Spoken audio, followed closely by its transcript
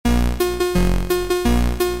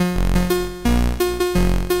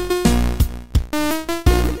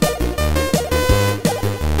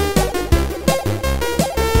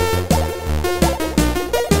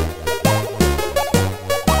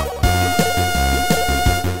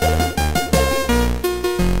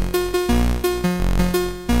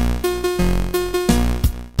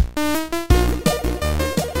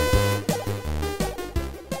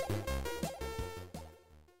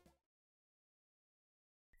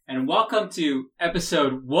and welcome to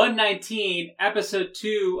episode 119, episode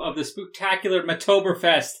 2 of the Spooktacular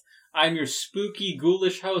Matoberfest. I'm your spooky,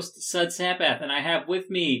 ghoulish host, Sud Sampath, and I have with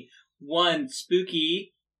me one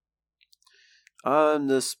spooky... I'm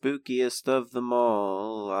the spookiest of them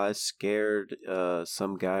all. I scared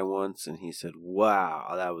some guy once, and he said,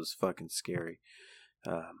 wow, that was fucking scary.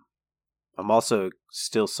 I'm also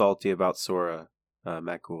still salty about Sora,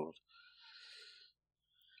 Matt Gould.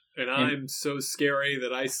 And I'm so scary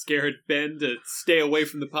that I scared Ben to stay away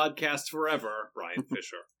from the podcast forever, Ryan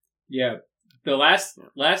Fisher. Yeah, the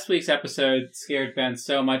last week's episode scared Ben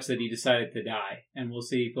so much that he decided to die, and we'll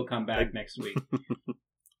see if he'll come back next week.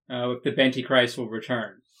 If the Benty Christ will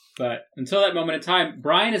return. But until that moment in time,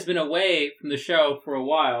 Brian has been away from the show for a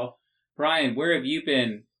while. Brian, where have you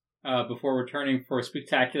been before returning for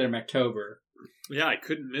Spooktacular Mactober? Yeah, I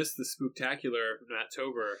couldn't miss the Spooktacular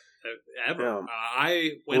Mactober ever. Yeah.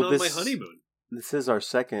 I went on my honeymoon. This is our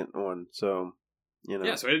second one, so you know.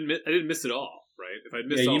 Yeah, so I didn't miss it all, right? If I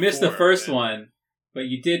missed, you missed the first one, but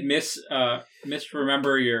you did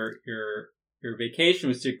misremember your vacation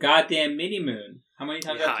was your goddamn mini moon. How many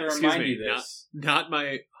times do I have to remind you this? Not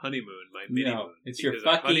my honeymoon, my mini moon. It's your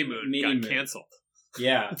fucking honeymoon mini got moon. Canceled.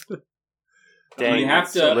 Yeah. Dang, you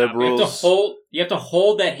have to liberals. You have to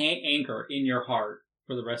hold that anchor in your heart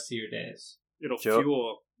for the rest of your days. It'll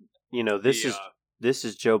fuel. You know, this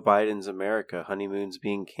is Joe Biden's America. Honeymoons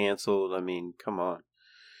being canceled. I mean, come on.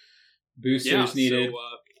 Boosters needed. So,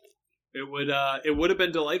 it would have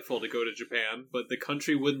been delightful to go to Japan, but the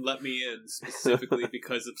country wouldn't let me in specifically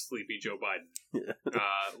because of sleepy Joe Biden.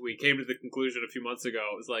 We came to the conclusion a few months ago.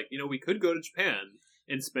 It was like, we could go to Japan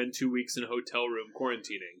and spend 2 weeks in a hotel room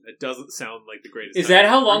quarantining. That doesn't sound like the greatest. Is time. that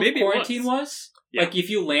how long maybe quarantine was? Yeah. Like if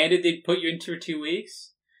you landed, they'd put you in for 2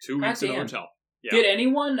 weeks? 2 weeks in a hotel. Yeah. Did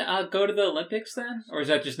anyone go to the Olympics then? Or is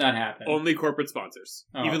that just not happen? Only corporate sponsors.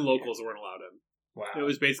 Oh, Even locals weren't allowed in. Wow. It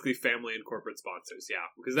was basically family and corporate sponsors, yeah.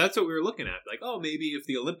 Because that's what we were looking at. Like, maybe if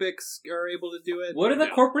the Olympics are able to do it. What are the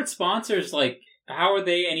corporate sponsors like? How are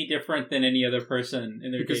they any different than any other person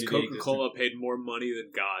in their Because day-to-day Coca-Cola existence? paid more money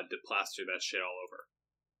than God to plaster that shit all over.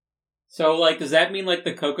 So, does that mean,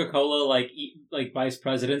 the Coca-Cola, vice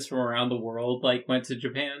presidents from around the world, went to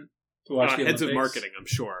Japan to watch the Olympics? Heads of marketing, I'm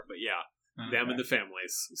sure. But yeah, Okay. them and the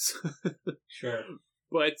families. Sure.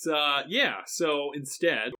 But, so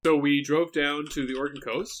instead, we drove down to the Oregon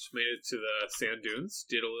coast, made it to the sand dunes,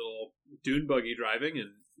 did a little dune buggy driving, and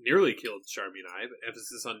nearly killed Charmy and I, but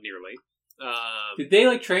emphasis on nearly. Did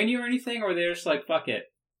they, train you or anything, or they're just fuck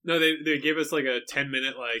it? No, they gave us, a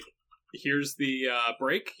 10-minute, here's the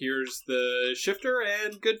brake, here's the shifter,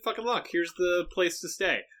 and good fucking luck. Here's the place to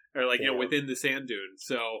stay. Or, within the sand dune.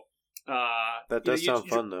 So, that does sound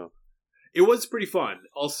fun, though. It was pretty fun.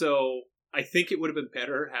 Also, I think it would have been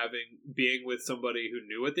better being with somebody who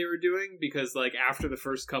knew what they were doing, because after the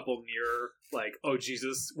first couple near oh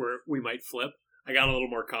Jesus, we might flip, I got a little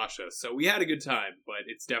more cautious. So we had a good time, but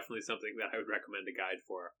it's definitely something that I would recommend a guide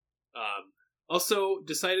for. Also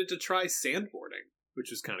decided to try sandboarding,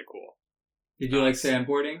 which was kind of cool. Did you like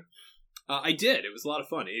sandboarding? I did. It was a lot of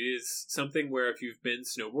fun. It is something where if you've been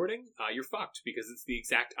snowboarding, you're fucked, because it's the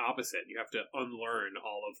exact opposite. You have to unlearn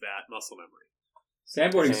all of that muscle memory.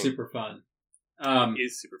 Sandboarding's super fun. It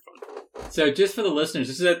is super fun. So just for the listeners,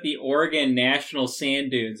 this is at the Oregon National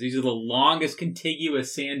Sand Dunes. These are the longest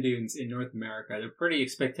contiguous sand dunes in North America. They're pretty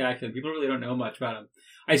spectacular. People really don't know much about them.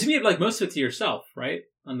 I assume you have most of it to yourself, right?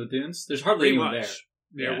 On the dunes? There's hardly anyone there.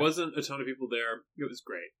 There wasn't a ton of people there. It was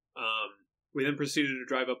great. We then proceeded to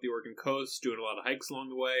drive up the Oregon coast, doing a lot of hikes along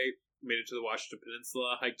the way. Made it to the Washington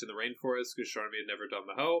Peninsula, hiked in the rainforest because Charmy had never done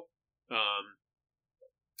the hoe.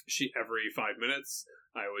 Every 5 minutes,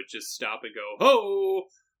 I would just stop and go, ho!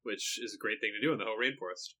 Which is a great thing to do in the whole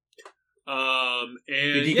rainforest.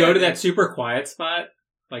 Did you go to that super quiet spot?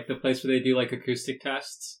 The place where they do, acoustic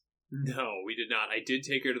tests? No, we did not. I did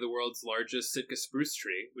take her to the world's largest Sitka spruce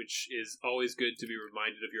tree, which is always good to be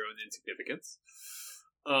reminded of your own insignificance.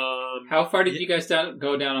 How far did you guys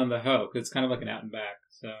go down on the hoe? Because it's kind of an out and back.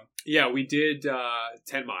 So yeah, we did 10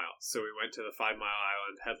 miles. So we went to the 5 Mile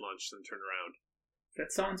Island, had lunch, then turned around.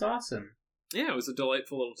 That sounds awesome. Yeah, it was a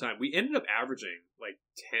delightful little time. We ended up averaging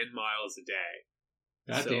 10 miles a day.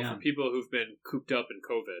 Goddamn. For people who've been cooped up in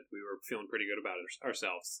COVID, we were feeling pretty good about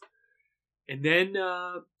ourselves. And then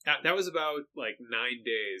that was about 9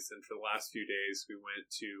 days. And for the last few days, we went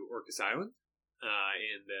to Orcas Island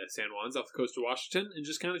in the San Juans off the coast of Washington and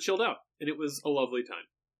just kind of chilled out. And it was a lovely time.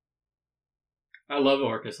 I love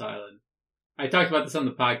Orcas Island. I talked about this on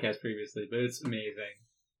the podcast previously, but it's amazing.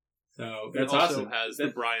 So that's awesome. It also has the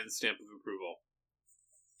Brian stamp of approval.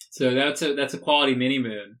 So that's a quality mini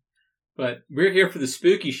moon. But we're here for the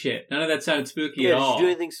spooky shit. None of that sounded spooky at all. Did you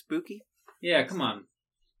do anything spooky? Yeah, come on.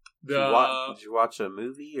 Did you watch a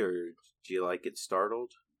movie, or did you get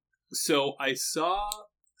startled? So I saw...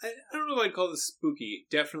 I don't know if I'd call this spooky.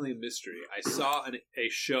 Definitely a mystery. I saw a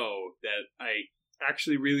show that I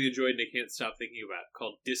actually really enjoyed and I can't stop thinking about,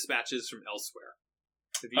 called Dispatches from Elsewhere.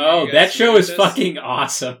 Oh, that show is fucking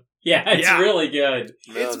awesome. Yeah, it's really good.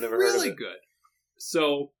 No, It's I've never really heard of it. good.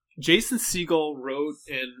 So Jason Segel wrote,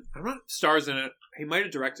 and I'm not stars in it. He might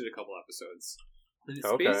have directed a couple episodes. And it's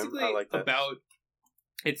basically I like that. about...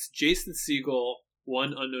 It's Jason Segel,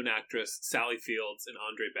 one unknown actress, Sally Fields, and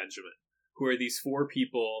Andre Benjamin, who are these four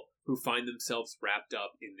people who find themselves wrapped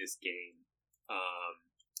up in this game.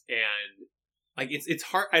 And it's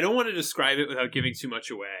hard. I don't want to describe it without giving too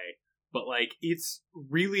much away, but it's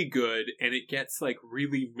really good, and it gets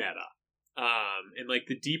really meta. And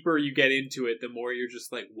the deeper you get into it, the more you're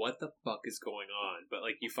just what the fuck is going on? But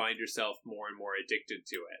you find yourself more and more addicted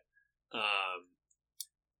to it.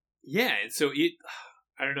 Yeah, and so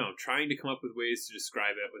I don't know, I'm trying to come up with ways to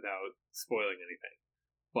describe it without spoiling anything.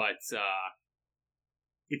 But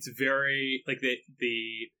it's very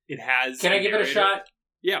it has. Can I give it a shot?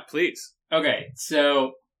 Yeah, please. Okay,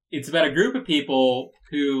 so it's about a group of people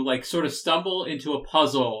who sort of stumble into a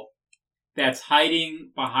puzzle that's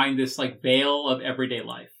hiding behind this veil of everyday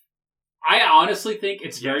life. I honestly think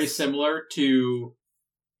it's very similar to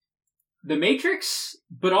The Matrix,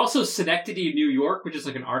 but also Synecdoche, New York, which is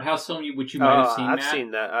an art house film, which you might have seen. I've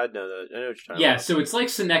seen that. I know that. I know what you're talking about. So it's like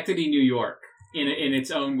Synecdoche, New York in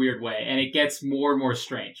its own weird way, and it gets more and more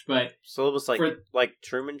strange. But so almost like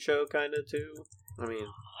Truman Show kind of too.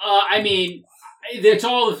 I mean, it's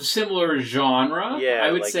all a similar genre. Yeah,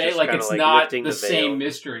 I would say it's not the same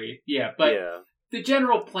mystery. Yeah, but the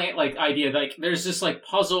general idea, there's this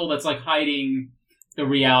puzzle that's hiding the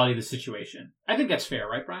reality of the situation. I think that's fair,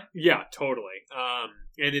 right, Brian? Yeah, totally.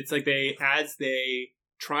 And it's as they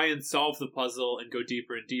try and solve the puzzle and go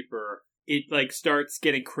deeper and deeper, it starts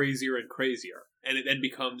getting crazier and crazier, and it then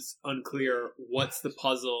becomes unclear what's the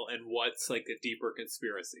puzzle and what's a deeper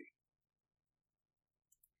conspiracy.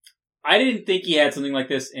 I didn't think he had something like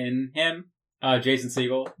this in him, Jason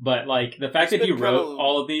Segel, but the fact that he wrote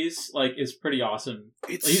all of these is pretty awesome.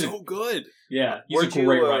 It's so good. Yeah, he's a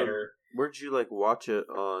great writer. Where'd you watch it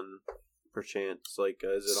on, perchance? Is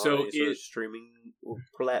it on any sort of streaming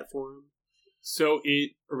platform? So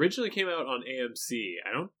it originally came out on AMC.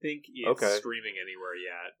 I don't think it's streaming anywhere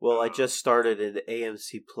yet. Well, I just started an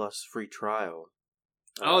AMC Plus free trial.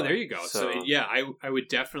 Oh, there you go. So yeah, I would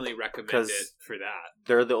definitely recommend it for that.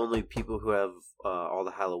 They're the only people who have all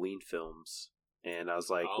the Halloween films, and I was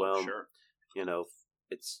like, sure.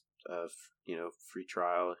 It's free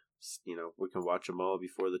trial. We can watch them all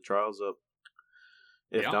before the trial's up.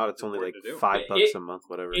 If not, it's only $5 a month,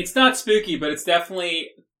 whatever. It's not spooky, but it's definitely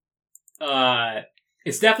a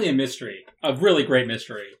mystery, a really great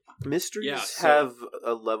mystery. Mysteries have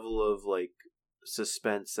a level of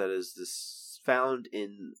suspense that is found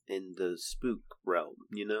in the spook realm,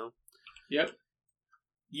 Yep.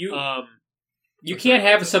 You can't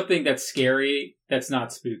have something that's scary that's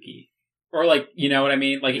not spooky, or you know what I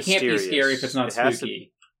mean. It can't be scary if it's not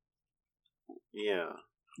spooky.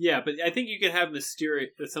 Yeah, but I think you can have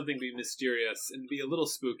something be mysterious and be a little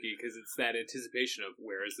spooky because it's that anticipation of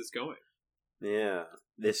where is this going. Yeah,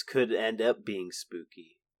 this could end up being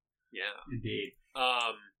spooky. Yeah, indeed.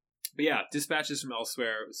 But yeah, Dispatches from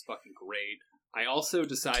Elsewhere was fucking great. I also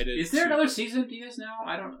decided. Is there another season? Do you guys know?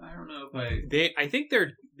 I don't know if I think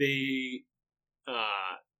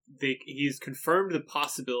he's confirmed the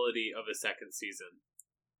possibility of a second season,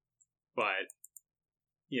 but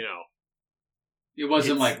it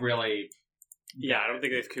wasn't really. Yeah, I don't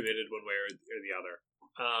think they've committed one way or the other.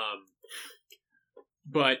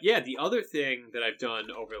 But yeah, the other thing that I've done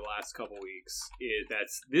over the last couple weeks is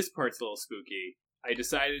this part's a little spooky. I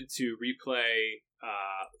decided to replay.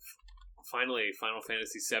 Finally, Final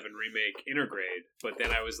Fantasy VII Remake Intergrade, but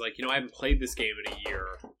then I was like, I haven't played this game in a year.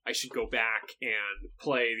 I should go back and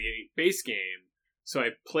play the base game. So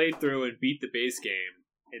I played through and beat the base game,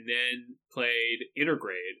 and then played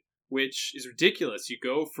Intergrade, which is ridiculous. You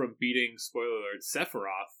go from beating, spoiler alert,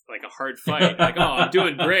 Sephiroth, a hard fight, I'm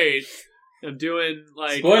doing great. I'm doing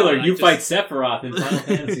spoiler. You fight Sephiroth in Final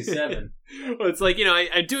Fantasy VII. Well, it's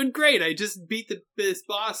I'm doing great. I just beat this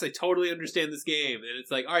boss. I totally understand this game, and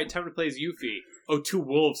it's all right, time to play as Yuffie. Oh, two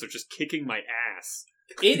wolves are just kicking my ass.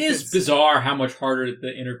 It is bizarre how much harder the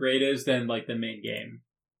Intergrade is than the main game.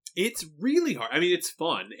 It's really hard. I mean, it's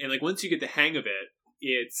fun, and once you get the hang of it,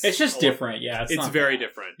 it's just different. Yeah, it's very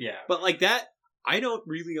different. Yeah, but that, I don't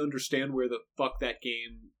really understand where the fuck that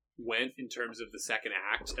game went in terms of the second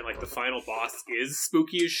act, and like the final boss is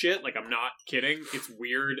spooky as shit. Like, I'm not kidding. It's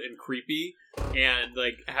weird and creepy, and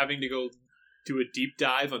like having to go do a deep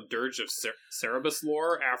dive on Dirge of Cerberus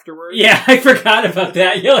lore afterwards. Yeah, I forgot about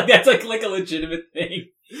that. Yeah, like that's like a legitimate thing.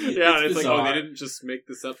 Yeah, and it's like, bizarre. oh, they didn't just make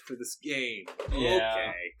this up for this game. Yeah.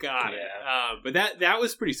 Okay, got it. But that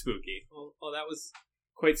was pretty spooky. Oh, that was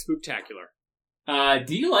quite spooktacular.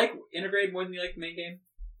 Do you like Intergrade more than you like the main game?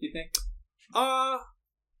 Do you think?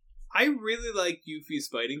 I really like Yuffie's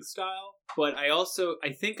fighting style, but I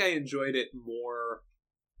think I enjoyed it more,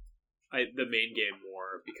 the main game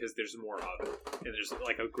more, because there's more of it, and there's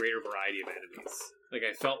like a greater variety of enemies. Like,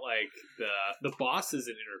 I felt like the bosses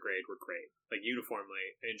in Intergrade were great. Like,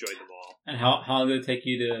 uniformly, I enjoyed them all. And how long did it take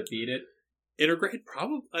you to beat it? Intergrade,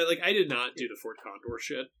 probably. I did not do the Fort Condor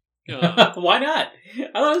shit. Why not?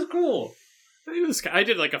 I thought it was cool. I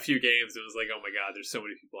did like a few games. It was like, oh my god, there's so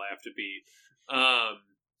many people I have to beat.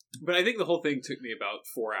 But I think the whole thing took me about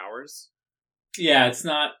 4 hours. Yeah, it's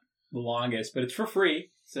not the longest, but it's for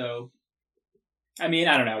free. So, I mean,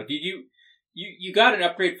 I don't know. Did you got an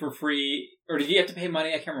upgrade for free, or did you have to pay money?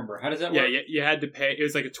 I can't remember. How does that work? Yeah, you had to pay. It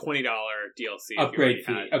was like a $20 DLC upgrade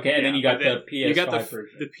fee. Okay, and then you got the PS5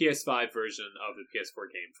 version. The PS5 version of the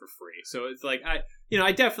PS4 game for free. So it's like I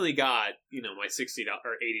definitely got my $60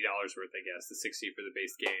 or $80 worth. I guess the 60 for the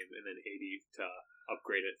base game, and then 80 to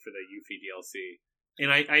upgrade it for the Yuffie DLC.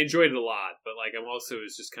 And I enjoyed it a lot, but like I'm also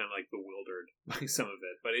was just kind of like bewildered by some of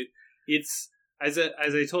it. But it's as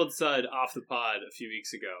I told Sud off the pod a few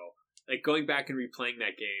weeks ago. Like, going back and replaying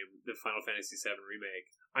that game, the Final Fantasy VII Remake,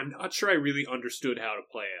 I'm not sure I really understood how to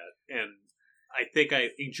play it. And I think I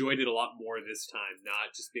enjoyed it a lot more this time,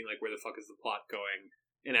 not just being like, where the fuck is the plot going?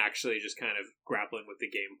 And actually just kind of grappling with the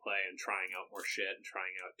gameplay and trying out more shit and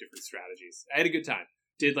trying out different strategies. I had a good time.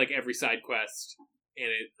 Did, like, every side quest. And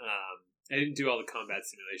I didn't do all the combat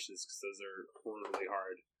simulations because those are really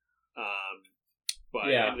hard. But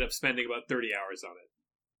I ended up spending about 30 hours on it.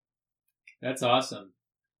 That's awesome.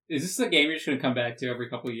 Is this a game you're just going to come back to every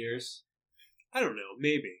couple of years? I don't know.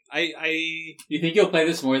 Maybe. You think you'll play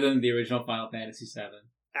this more than the original Final Fantasy VII?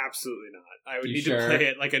 Absolutely not. I would need to play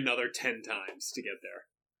it like another 10 times to get there.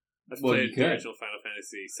 I've played the original Final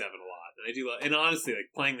Fantasy VII a lot, and I do. And honestly,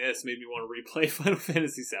 like playing this made me want to replay Final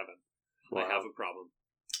Fantasy VII. Wow. I have a problem.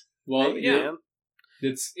 Well, yeah.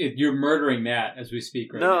 You're murdering that as we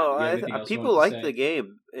speak right now. No, people like the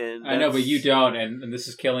game, and I know, but you don't, and this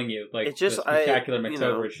is killing you. Like, it's just the spectacular mix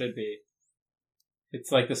over it should be.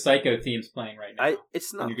 It's like the Psycho theme's playing right now.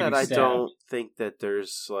 It's not that I don't think that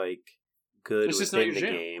there's like good within the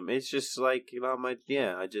game. It's just like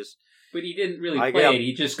I just. But he didn't really play it.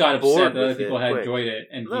 He just got upset that other people had enjoyed it,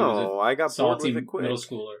 and he was a salty middle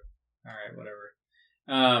schooler. All right,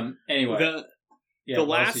 whatever. Anyway. The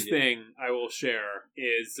last thing I will share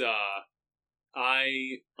is the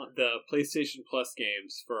PlayStation Plus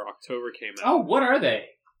games for October came out. Oh, what are they?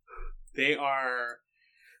 They are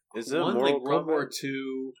is it one Mortal like World War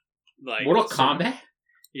II, like Mortal Kombat.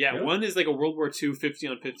 Yeah, really? One is like a World War II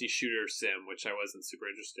 50-on-50 shooter sim, which I wasn't super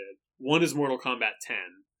interested. One is Mortal Kombat 10,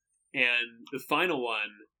 and the final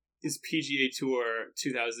one is PGA Tour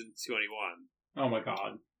 2021. Oh my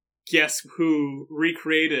god. Guess who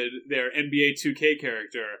recreated their NBA 2K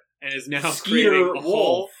character and is now creating a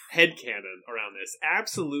whole headcanon around this?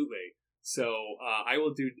 Absolutely. So I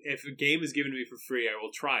will do, if a game is given to me for free, I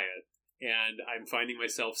will try it. And I'm finding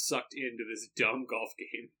myself sucked into this dumb golf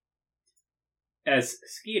game. As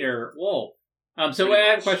Skeeter Wolf. So I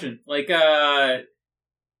have a question. Like,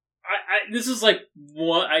 this is like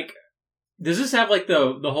what, like, does this have like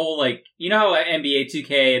the whole, like, you know how NBA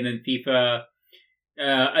 2K and then FIFA,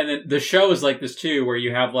 and then the show is like this too, where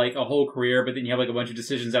you have like a whole career, but then you have like a bunch of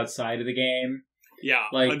decisions outside of the game. Yeah,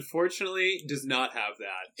 like, unfortunately, does not have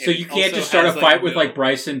that. So you can't just start a fight with like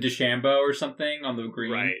Bryson DeChambeau or something on the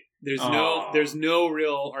green, right? There's no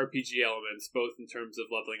real RPG elements, both in terms of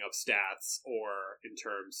leveling up stats or in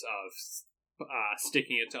terms of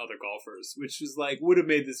sticking it to other golfers, which is like would have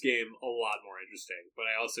made this game a lot more interesting. But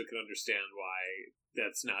I also can understand why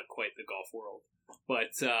that's not quite the golf world.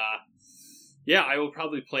 But yeah, I will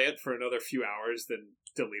probably play it for another few hours, then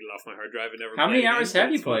delete it off my hard drive and never. How many hours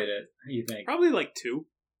have you played it? You think probably like 2.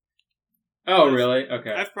 Oh, really?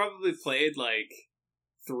 Okay. I've probably played like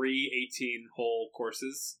 3 18-hole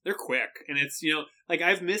courses. They're quick, and it's like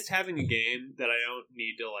I've missed having a game that I don't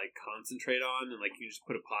need to like concentrate on, and like you just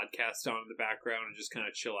put a podcast on in the background and just kind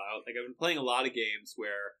of chill out. Like I've been playing a lot of games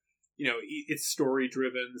where it's story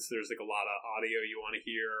driven, so there's like a lot of audio you want to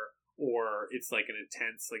hear. Or it's like an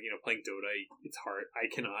intense, like, playing Dota, it's hard. I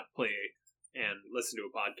cannot play and listen to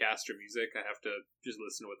a podcast or music. I have to just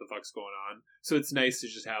listen to what the fuck's going on. So it's nice to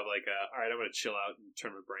just have like all right, I'm going to chill out and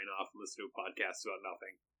turn my brain off and listen to a podcast about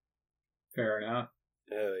nothing. Fair enough.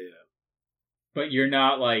 Hell yeah. But you're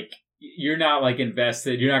not like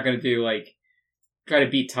invested. You're not going to do like try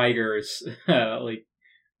to beat Tiger's like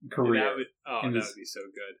career. That would be so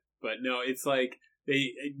good. But no, it's like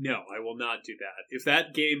no, I will not do that. If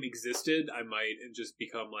that game existed, I might and just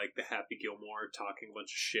become like the Happy Gilmore talking a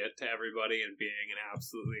bunch of shit to everybody and being an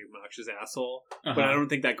absolutely obnoxious asshole. Uh-huh. But I don't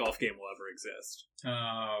think that golf game will ever exist.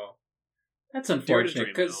 Oh, that's unfortunate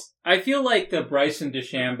because I feel like the Bryson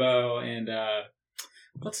DeChambeau and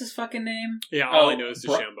what's his fucking name? Yeah, all I know is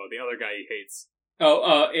DeChambeau. The other guy he hates.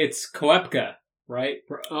 It's Koepka, right?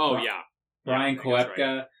 Yeah, Brian Koepka.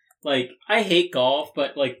 Right. Like, I hate golf,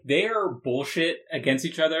 but like their bullshit against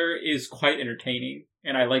each other is quite entertaining,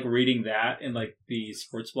 and I like reading that in like the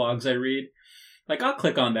sports blogs I read. Like, I'll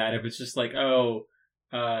click on that if it's just like,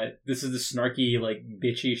 this is the snarky, like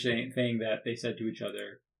bitchy thing that they said to each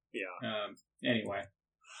other. Yeah. Anyway,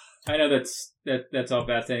 I know that's all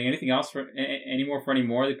fascinating. Anything else for any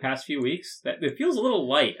more the past few weeks? That it feels a little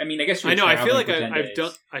light. I mean, I guess I know. I feel like I've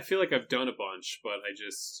done. I feel like I've done a bunch, but I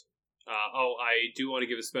just. I do want to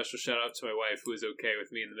give a special shout out to my wife, who is okay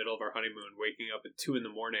with me in the middle of our honeymoon waking up at 2 a.m.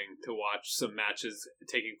 to watch some matches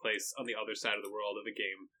taking place on the other side of the world of a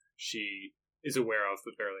game she is aware of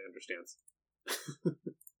but barely understands.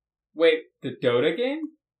 Wait, the Dota game?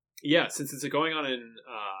 Yeah, since it's going on in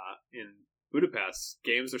Budapest,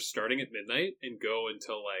 games are starting at midnight and go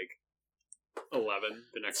until like 11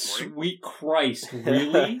 the next morning. Sweet Christ,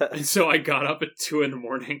 really? And so I got up at 2 a.m.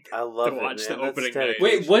 I love to watch the That's opening night.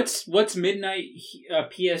 Wait, what's midnight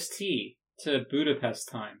PST to Budapest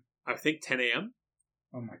time? I think 10 a.m.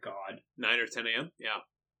 Oh my god. 9 or 10 a.m. Yeah.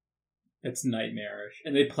 It's nightmarish.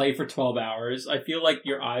 And they play for 12 hours. I feel like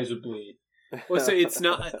your eyes would bleed. Well, so it's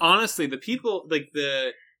not... Honestly, the people... Like,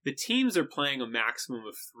 the teams are playing a maximum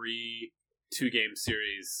of 3 two-game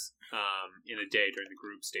series in a day during the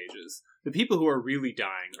group stages. The people who are really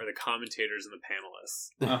dying are the commentators and the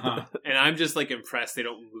panelists. Uh-huh. And I'm just, like, impressed they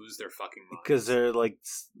don't lose their fucking minds. Because they're, like,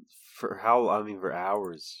 for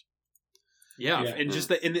hours. Yeah, and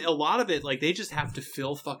just and a lot of it, like, they just have to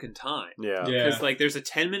fill fucking time. Yeah. Because, like, there's a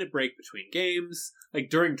 10-minute break between games. Like,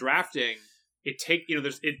 during drafting, it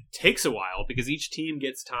takes a while because each team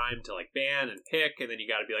gets time to, like, ban and pick, and then you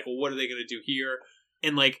gotta be like, well, what are they gonna do here?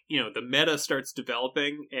 And, like, you know, the meta starts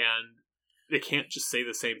developing, and they can't just say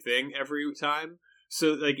the same thing every time.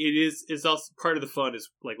 So, like, it's also part of the fun is,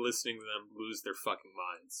 like, listening to them lose their fucking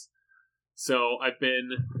minds. So, I've been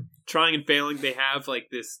trying and failing. They have, like,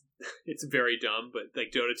 this, it's very dumb, but,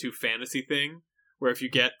 like, Dota 2 fantasy thing, where if you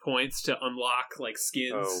get points to unlock, like,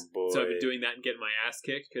 skins. Oh, boy. So, I've been doing that and getting my ass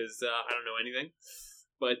kicked, because I don't know anything.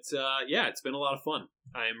 But, yeah, it's been a lot of fun.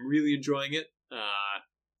 I'm really enjoying it.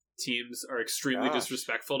 Teams are extremely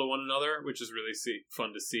disrespectful to one another, which is really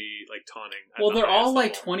fun to see, like, taunting. Well, they're all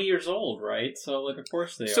like 20 years old, right? So, like, of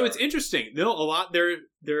course they are. So it's interesting. No, a lot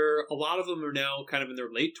of them are now kind of in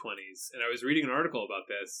their late 20s, and I was reading an article about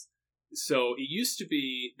this. So it used to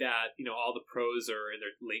be that, you know, all the pros are in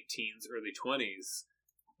their late teens, early 20s,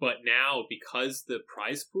 but now because the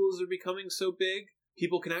prize pools are becoming so big,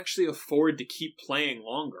 people can actually afford to keep playing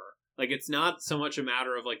longer. Like, it's not so much a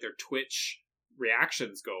matter of, like, their Twitch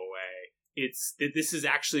reactions go away. It's that this is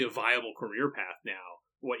actually a viable career path now.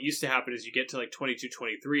 What used to happen is you get to like 22,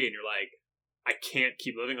 23 and you're like, I can't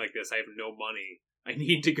keep living like this. I have no money. I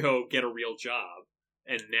need to go get a real job.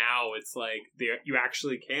 And now it's like you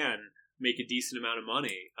actually can make a decent amount of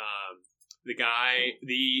money. The guy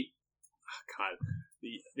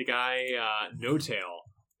No Tail,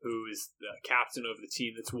 who is the captain of the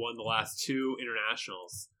team that's won the last 2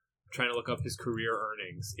 internationals, trying to look up his career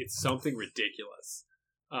earnings. It's something ridiculous.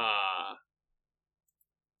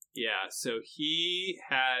 Yeah, so he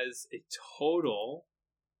has a total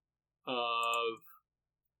of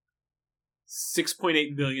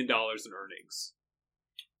 $6.8 million in earnings.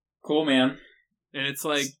 Cool, man. And it's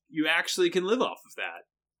like, you actually can live off of that.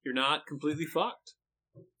 You're not completely fucked.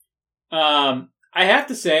 I have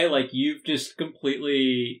to say, like, you've just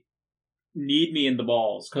completely kneed me in the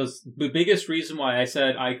balls, because the biggest reason why I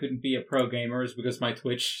said I couldn't be a pro gamer is because my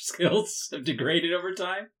Twitch skills have degraded over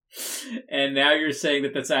time. And now you're saying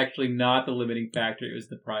that that's actually not the limiting factor, it was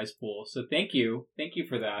the prize pool. So thank you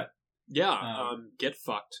for that. Yeah, get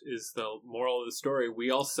fucked is the moral of the story. We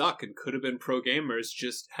all suck and could have been pro gamers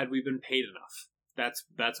just had we been paid enough. That's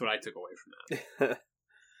what I took away from that.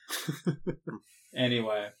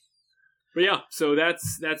 Anyway. But yeah, so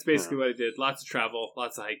that's basically what I did. Lots of travel,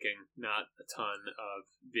 lots of hiking, not a ton of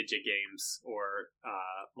video games or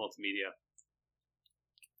multimedia.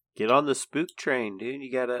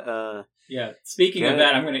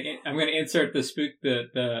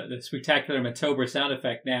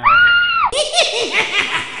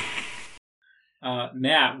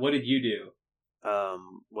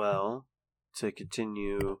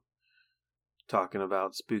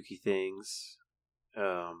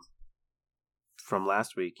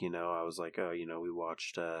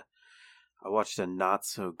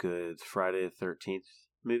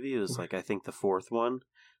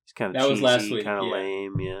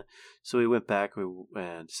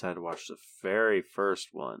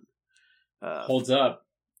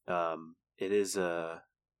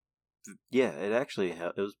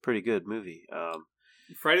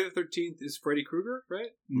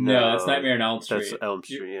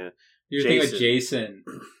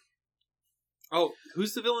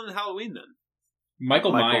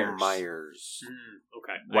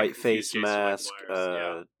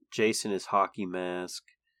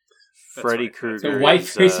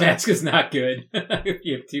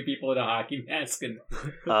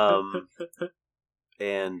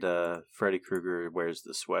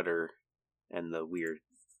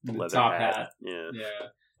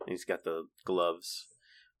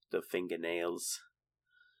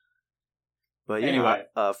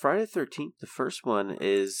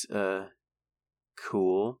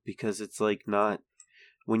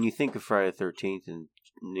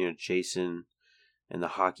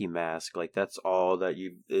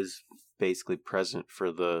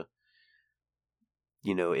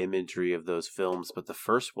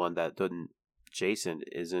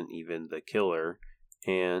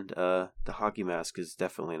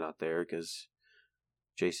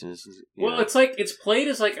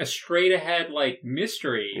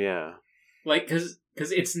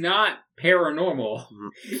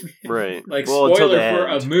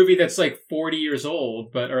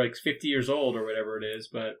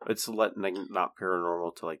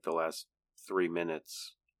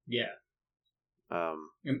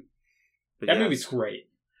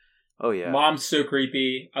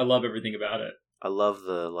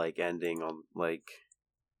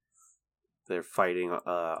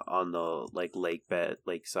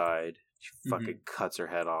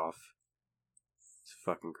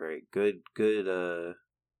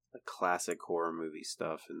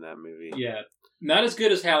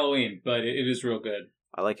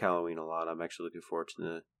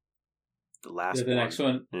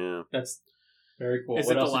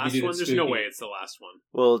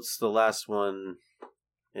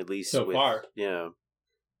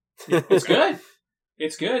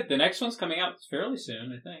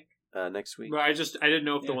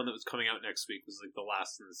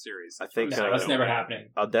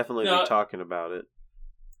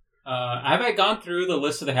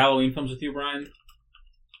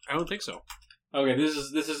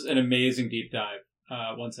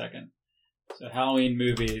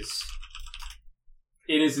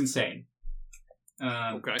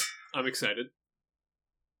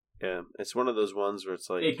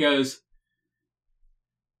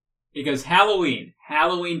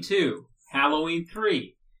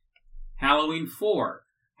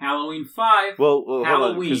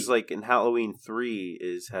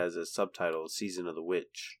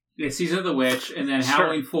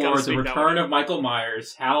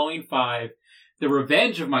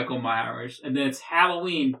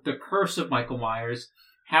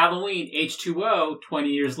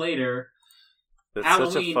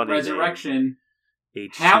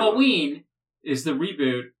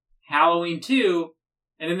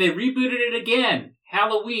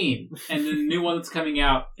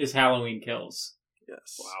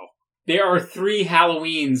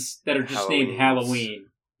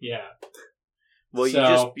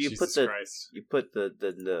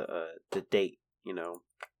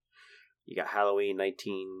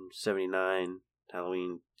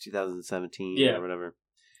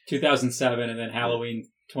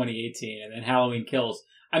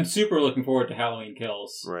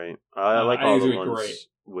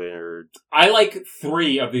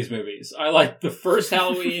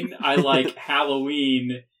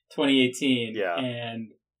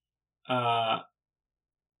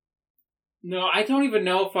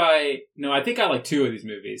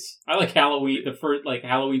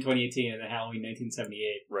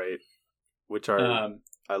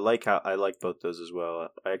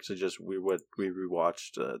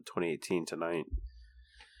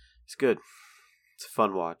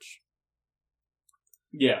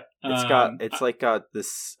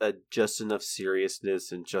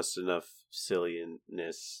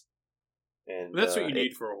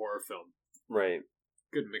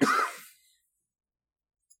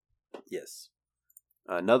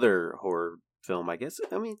 another horror film, I guess.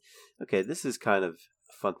 I mean, okay, this is kind of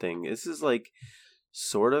a fun thing. This is like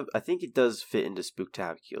sort of, I think it does fit into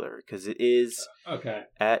Spooktacular because it is Okay.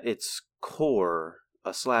 at its core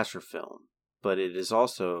a slasher film, but it is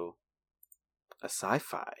also a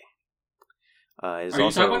sci-fi. Are you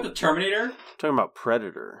talking about the Terminator? Talking about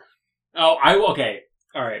Predator. Oh, okay.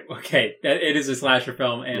 All right, okay. It is a slasher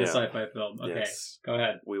film and a sci-fi film. Okay, yes. Go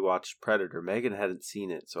ahead. We watched Predator. Megan hadn't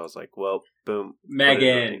seen it, so I was like, well, boom.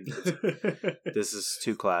 Megan. This is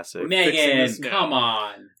too classic. Megan, come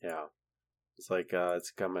on. Yeah. It's like,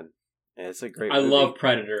 it's coming. And it's a great I movie. love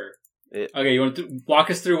Predator. Okay, you want to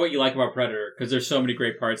walk us through what you like about Predator? Because there's so many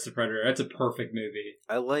great parts to Predator. That's a perfect movie.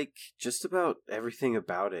 I like just about everything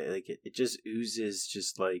about it. Like, it just oozes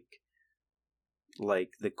just like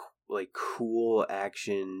the cool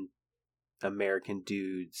action American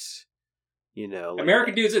dudes, you know. Like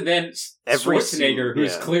American dudes, and then Schwarzenegger,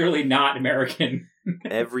 who's clearly not American.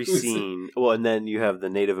 Every scene. Well, and then you have the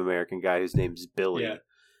Native American guy whose name's Billy.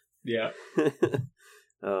 Yeah.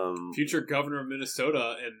 Future governor of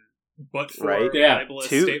Minnesota, but for libelous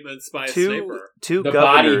statements by a sniper. Two the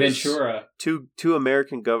governors, body Ventura. Two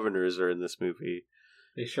American governors are in this movie.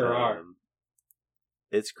 They sure are.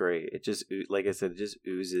 It's great. It just, like I said, it just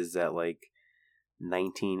oozes that like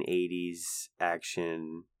 1980s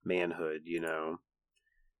action manhood, you know.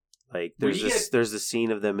 Like there's a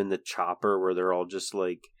scene of them in the chopper where they're all just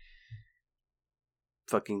like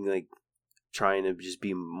fucking like trying to just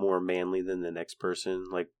be more manly than the next person.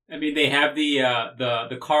 Like, I mean, they have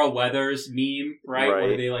the Carl Weathers meme, right?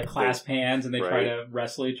 Where they like clasp hands and they try to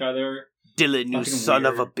wrestle each other. Dylan, you son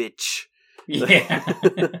of a bitch. Yeah.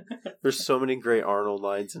 There's so many great Arnold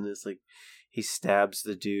lines in this. Like, he stabs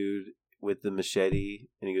the dude with the machete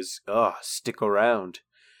and he goes, "Oh, stick around."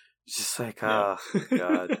 It's just like, oh,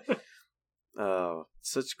 God. Oh,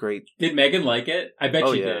 such great. Did Megan like it? I bet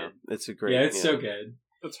she did. It's a great. Yeah, it's so good.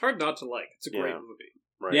 It's hard not to like. It's a great movie.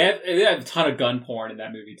 Right. Yeah, they have a ton of gun porn in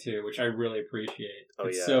that movie too, which I really appreciate.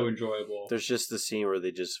 It's so enjoyable. There's just the scene where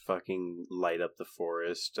they just fucking light up the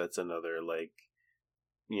forest. That's another, like,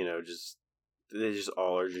 you know, just they just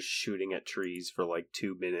all are just shooting at trees for like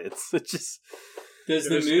 2 minutes. It just there's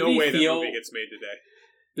no way that movie gets made today.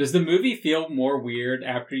 Does the movie feel more weird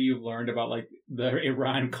after you've learned about like the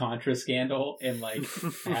Iran-Contra scandal and like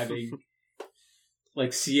having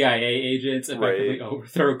like CIA agents effectively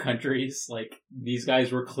overthrow countries like these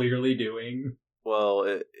guys were clearly doing?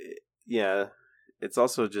 Well, it's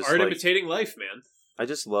also just art like, imitating life, man. I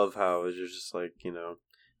just love how it's just like, you know,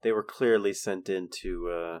 they were clearly sent in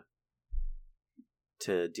to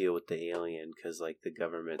deal with the alien because like the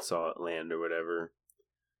government saw it land or whatever.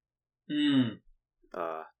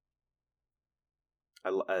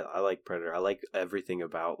 I like Predator. I like everything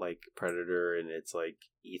about like Predator and its like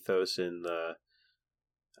ethos in the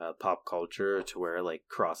pop culture to where it like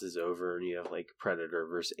crosses over and you have like Predator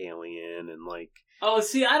versus Alien and like. Oh,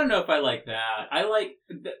 see, I don't know if I like that. I like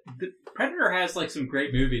the Predator has like some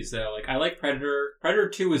great movies though. Like I like Predator. Predator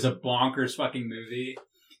 2 is a bonkers fucking movie.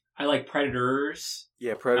 I like Predators.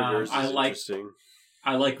 Yeah, Predators is interesting.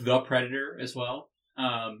 I like The Predator as well.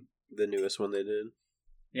 The newest one they did.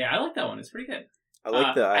 Yeah, I like that one. It's pretty good. I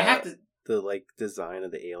like the like design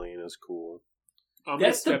of the alien is cool. I'm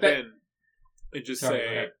gonna step in and just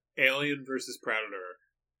say Alien versus Predator,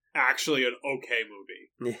 actually an okay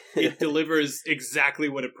movie. It delivers exactly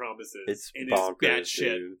what it promises. It's and bonkers, it's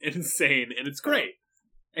batshit insane, and it's great.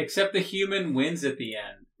 Except the human wins at the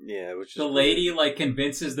end. Yeah, which is the lady like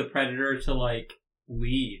convinces the Predator to like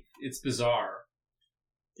leave. It's bizarre.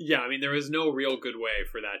 Yeah, I mean there is no real good way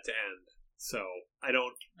for that to end. So I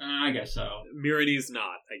don't. I guess so. Murini's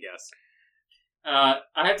not, I guess.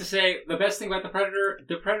 I have to say the best thing about the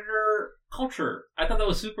Predator culture. I thought that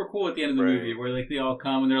was super cool at the end of the movie, where like they all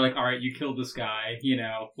come and they're like, "All right, you killed this guy. You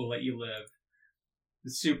know, we'll let you live."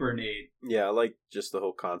 It's super neat. Yeah, I like just the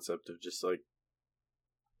whole concept of just like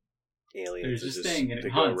aliens. There's this thing and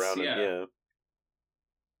it hunts. Yeah,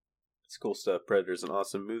 it's cool stuff. Predator's an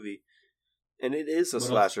awesome movie, and it is a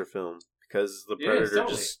slasher film. Because the Predator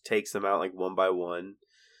just takes them out like one by one,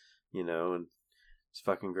 you know, and it's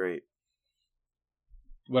fucking great.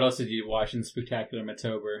 What else did you watch in Spooktacular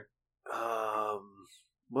October?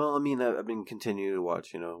 Well, I mean, I've been continuing to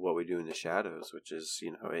watch, you know, What We Do in the Shadows, which is,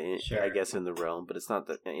 you know, I guess in the realm, but it's not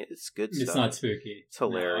that. It's good stuff. It's not spooky. It's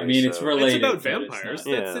hilarious. No, I mean, it's related. It's about vampires.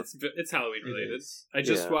 It's Halloween related. I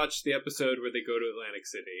just watched the episode where they go to Atlantic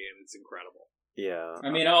City, and it's incredible. Yeah,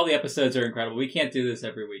 I mean, all the episodes are incredible. We can't do this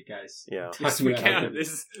every week, guys. Yeah, yes, we can.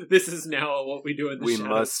 This is now What We Do in the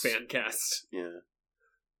Shadows fan cast. Yeah.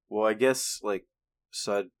 Well, I guess like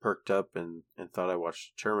Sud perked up and thought I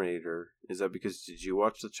watched Terminator. Is that because did you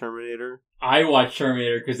watch the Terminator? I watched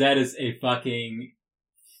Terminator because that is a fucking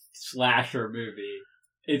slasher movie.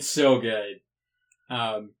 It's so good.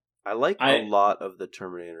 I like a lot of the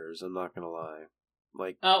Terminators. I'm not gonna lie.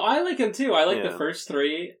 Like, I like them too. I like the first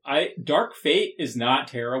three. Dark Fate is not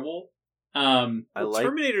terrible.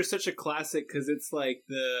 Terminator is such a classic because it's like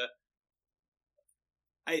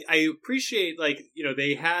I appreciate, like, you know,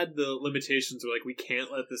 they had the limitations where, like, we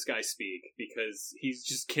can't let this guy speak because he's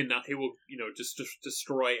just cannot, he will, you know, just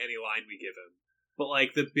destroy any line we give him. But,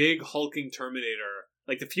 like, the big hulking Terminator,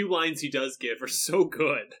 like, the few lines he does give are so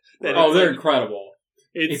good. They're incredible.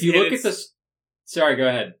 If you look at this... Sorry, go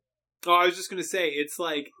ahead. Oh, I was just going to say, it's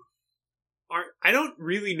like, I don't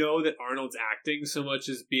really know that Arnold's acting so much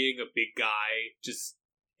as being a big guy just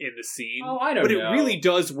in the scene. Oh, I don't know. But it really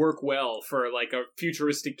does work well for, like, a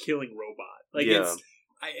futuristic killing robot. Like, it's...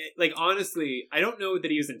 honestly, I don't know that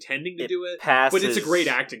he was intending to do it, but it's a great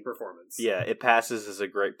acting performance. Yeah, it passes as a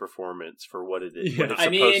great performance for what it is, what it's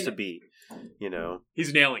supposed to be. You know,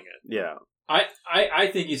 he's nailing it. Yeah, I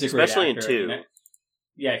think he's a great actor. Especially in 2.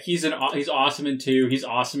 Yeah, he's awesome in 2. He's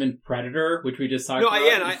awesome in Predator, which we just talked about.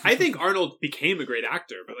 And I think Arnold became a great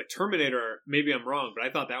actor, but like Terminator, maybe I'm wrong, but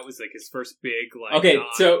I thought that was like his first big like. Okay,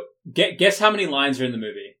 so guess how many lines are in the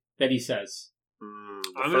movie that he says?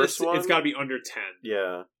 It's got to be under 10.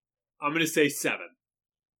 Yeah, I'm gonna say 7.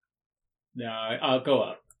 No, I'll go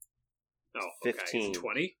up. Oh, okay. 15.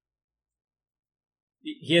 20.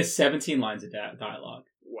 He has 17 lines of dialogue.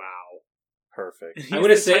 Wow, perfect.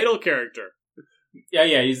 He's the title character.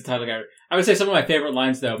 Yeah, he's the title character. I would say some of my favorite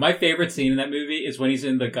lines, though. My favorite scene in that movie is when he's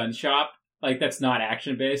in the gun shop. Like, that's not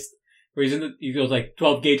action-based. Where he goes like,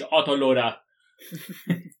 12-gauge autoloader.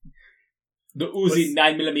 The Uzi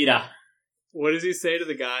 9mm. What does he say to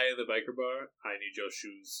the guy in the biker bar? I need your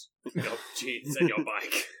shoes, your jeans, and your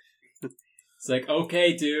bike. It's like,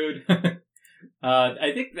 okay, dude.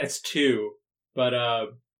 I think that's 2. But,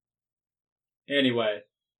 anyway.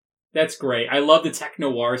 That's great. I love the tech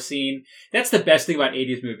noir scene. That's the best thing about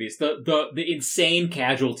 80s movies. The insane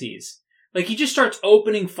casualties. Like, he just starts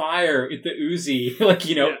opening fire at the Uzi, like,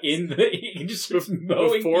 you know, he just starts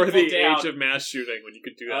mowing before the down. age of mass shooting, when you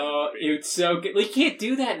could do that. Oh, it's so good. Like, you can't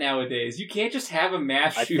do that nowadays. You can't just have a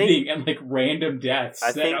mass shooting and like random deaths.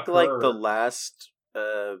 I think like the last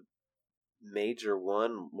major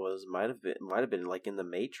one might have been like in The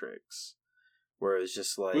Matrix. Where it was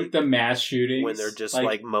just like with the mass shootings when they're just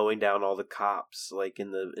like mowing down all the cops like in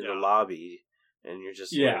the lobby, and you're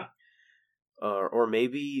just like, or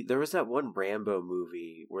maybe there was that one Rambo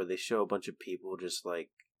movie where they show a bunch of people just like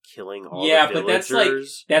killing all the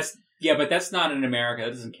villagers. But that's not in America.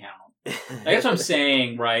 That doesn't count. Like, that's what I'm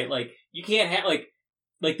saying, right? Like, you can't have like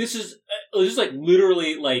this is like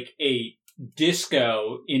literally like a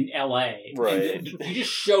disco in LA, right? And he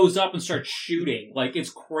just shows up and starts shooting. Like, it's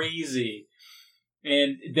crazy.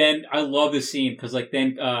 And then I love this scene because, like,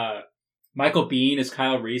 then Michael Biehn as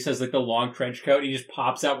Kyle Reese has, like, the long trench coat. And he just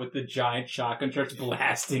pops out with the giant shotgun, starts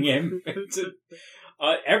blasting him.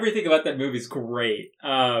 Everything about that movie is great.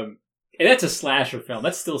 And that's a slasher film.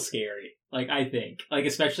 That's still scary. Like, I think. Like,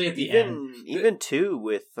 especially at the end. Even, too,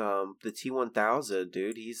 with the T-1000,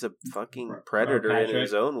 dude. He's a fucking predator in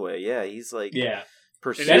his own way. Yeah, he's, like... Yeah.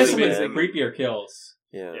 Pursuing that is some of the creepier kills.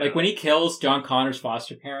 Yeah. Like, when he kills John Connor's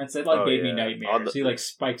foster parents, that, like, gave me nightmares. He, like,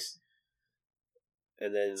 spikes...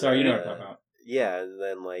 And then... Sorry, you know what I'm talking about. Yeah, and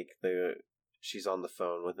then, like, she's on the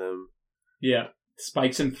phone with him. Yeah.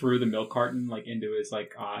 Spikes him through the milk carton, like, into his,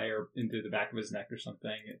 like, eye or into the back of his neck or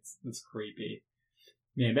something. It's creepy.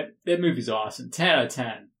 Man, that movie's awesome. 10 out of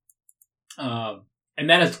 10. And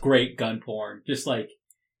that is great gun porn. Just, like,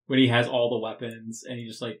 when he has all the weapons, and he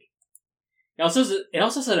just, like... It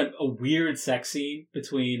also had a weird sex scene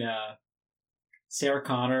between Sarah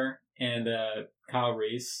Connor and Kyle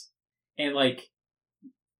Reese. And, like,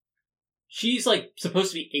 she's, like,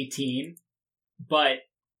 supposed to be 18, but,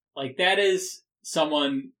 like, that is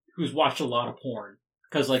someone who's watched a lot of porn.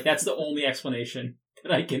 Because, like, that's the only explanation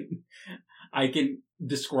that I can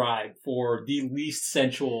describe for the least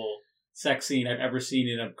sensual sex scene I've ever seen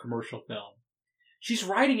in a commercial film. She's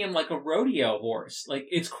riding him like a rodeo horse. Like,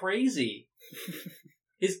 it's crazy.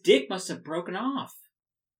 His dick must have broken off.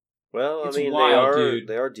 Well, It's I mean, wild,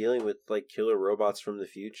 they are dealing with, like, killer robots from the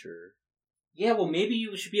future. Yeah, well, maybe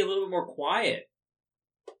you should be a little bit more quiet.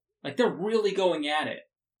 Like, they're really going at it.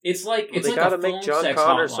 It's like, Well, it's they like gotta a phone make John sex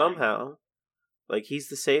Connor hotline. somehow. Like, he's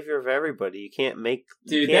the savior of everybody. You can't make...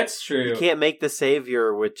 Dude, that's true. You can't make the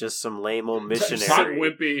savior with just some lame old missionary. Some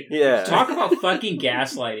wimpy. Yeah. Talk about fucking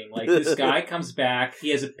gaslighting. Like, this guy comes back, he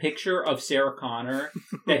has a picture of Sarah Connor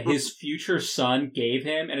that his future son gave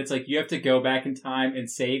him, and it's like, you have to go back in time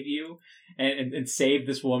and save you, and save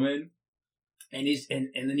this woman. And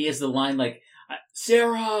then he has the line like,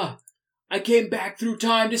 Sarah, I came back through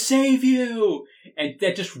time to save you! And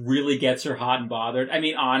that just really gets her hot and bothered. I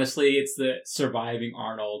mean, honestly, it's the surviving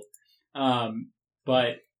Arnold.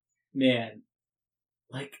 But, man,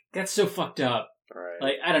 like, that's so fucked up. Right.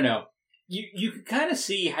 Like, I don't know. You can kind of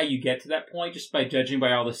see how you get to that point just by judging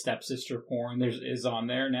by all the stepsister porn there is on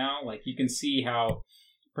there now. Like, you can see how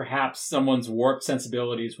perhaps someone's warped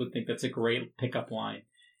sensibilities would think that's a great pickup line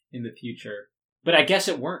in the future. But I guess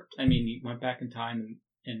it worked. I mean, he went back in time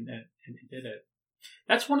and did it.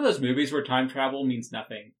 That's one of those movies where time travel means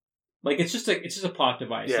nothing. Like, it's just a plot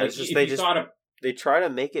device. Yeah, like, it's just they try to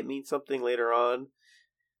make it mean something later on.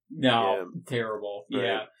 No, terrible. Right.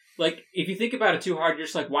 Yeah. Like, if you think about it too hard, you're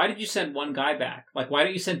just like, why did you send one guy back? Like, why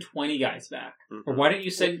don't you send 20 guys back? Mm-hmm. Or why don't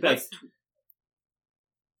you send,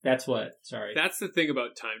 That's what, sorry. That's the thing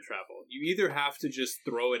about time travel. You either have to just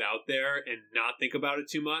throw it out there and not think about it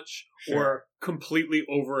too much, or completely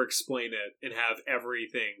over-explain it and have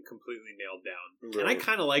everything completely nailed down. Right. And I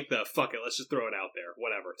kind of like the, fuck it, let's just throw it out there.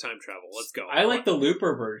 Whatever, time travel, let's go. I like the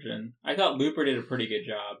Looper version. I thought Looper did a pretty good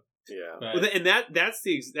job. Yeah. Well, and that's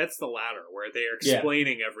the latter, where they are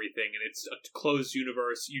explaining everything, and it's a closed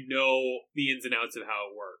universe. You know the ins and outs of how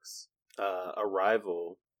it works.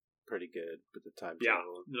 Arrival... pretty good with the time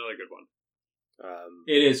travel. Yeah, another good one.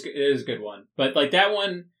 It is a good one. But like that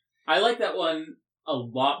one, I like that one a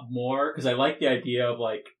lot more because I like the idea of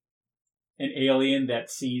like an alien that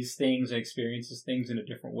sees things and experiences things in a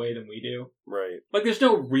different way than we do. Right. Like there's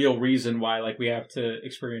no real reason why like we have to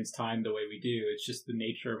experience time the way we do. It's just the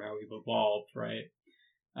nature of how we've evolved, right?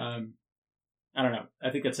 I don't know. I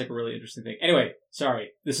think that's like a really interesting thing. Anyway,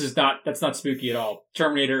 sorry. That's not spooky at all.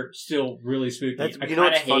 Terminator, still really spooky. You know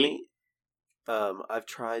what's funny? I've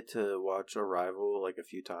tried to watch Arrival like a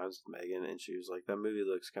few times with Megan, and she was like, that movie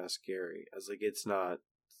looks kind of scary. I was like, it's not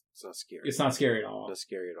scary. It's not scary at all. It's not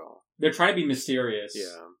scary at all. They're trying to be mysterious.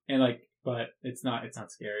 Yeah. And like, but it's not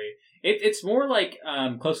scary. It's more like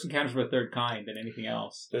Close Encounters of the Third Kind than anything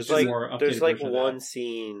else. There's like one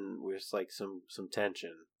scene with like some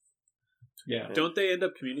tension. Yeah. Don't they end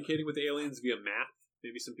up communicating with aliens via math?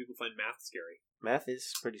 Maybe some people find math scary. Math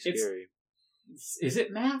is pretty scary. Is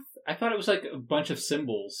it math? I thought it was like a bunch of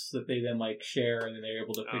symbols that they then like share and then they're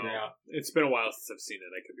able to figure out. It's been a while since I've seen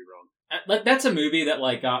it. I could be wrong. Like that's a movie that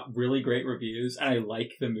like got really great reviews, and I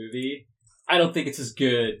like the movie. I don't think it's as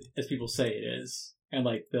good as people say it is, and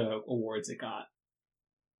like the awards it got.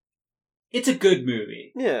 It's a good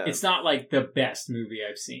movie. Yeah, it's not like the best movie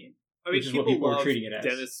I've seen. I mean, which is what people are treating it as.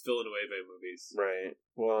 Dennis Villeneuve movies, right?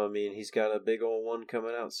 Well, I mean, he's got a big old one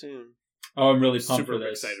coming out soon. Oh, I'm really pumped for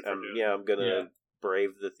this. Excited for it. Yeah, I'm gonna brave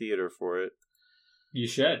the theater for it. You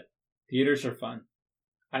should. Theaters are fun.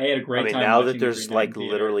 I had a great time. Now that there's like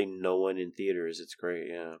literally no one in theaters, it's great.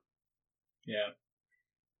 Yeah.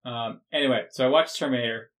 Yeah. Anyway, so I watched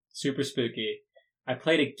Terminator. Super spooky. I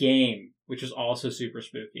played a game which is also super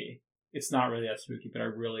spooky. It's not really that spooky, but I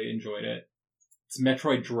really enjoyed it. It's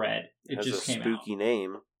Metroid Dread. It just came out. Has a spooky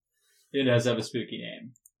name. It does have a spooky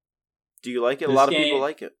name. Do you like it? A lot of people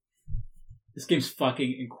like it. This game's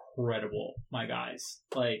fucking incredible, my guys.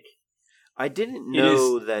 Like, I didn't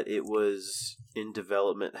know that it was in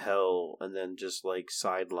development hell and then just like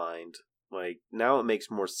sidelined. Like, now it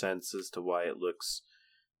makes more sense as to why it looks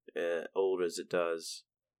old as it does.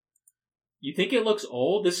 You think it looks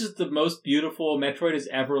old? This is the most beautiful Metroid has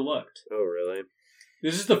ever looked. Oh, really?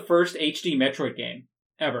 This is the first HD Metroid game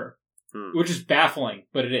ever, which is baffling,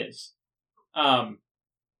 but it is.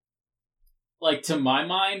 Like, to my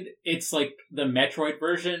mind, it's like the Metroid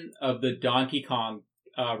version of the Donkey Kong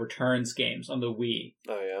Returns games on the Wii.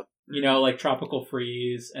 Oh, yeah. You know, like Tropical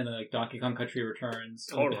Freeze and then like Donkey Kong Country Returns.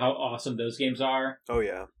 Totally. Like how awesome those games are. Oh,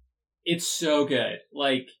 yeah. It's so good.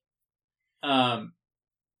 Like,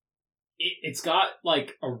 it's got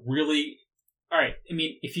like a really... Alright, I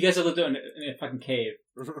mean, if you guys have lived in a fucking cave,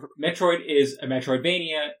 Metroid is a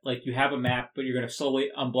Metroidvania. Like, you have a map, but you're going to slowly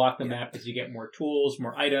unblock the map as you get more tools,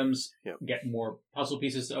 more items, get more puzzle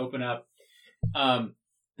pieces to open up.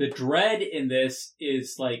 The dread in this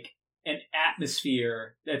is, like, an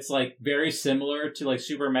atmosphere that's, like, very similar to, like,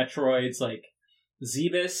 Super Metroid's, like,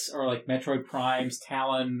 Zebus or, like, Metroid Prime's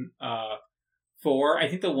Talon 4. I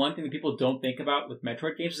think the one thing that people don't think about with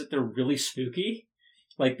Metroid games is that they're really spooky.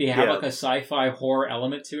 Like they have Yeah. like a sci-fi horror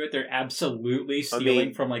element to it. They're absolutely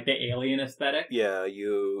stealing from like the Alien aesthetic. Yeah,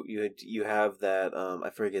 you have that.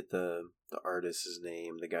 I forget the artist's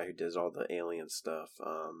name. The guy who does all the alien stuff.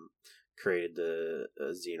 Created the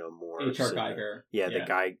Xenomorphs. H.R. Geiger.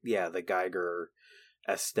 The Geiger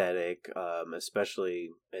aesthetic.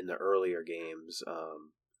 Especially in the earlier games.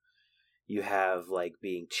 You have like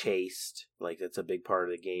being chased. Like that's a big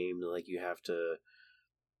part of the game. Like you have to.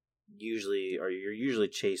 You're usually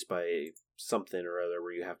chased by something or other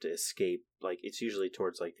where you have to escape. Like it's usually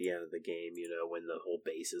towards like the end of the game, when the whole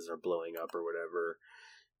bases are blowing up or whatever.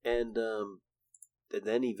 And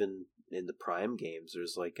then even in the Prime games,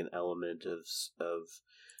 there's like an element of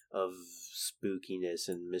spookiness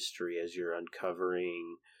and mystery as you're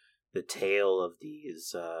uncovering the tale of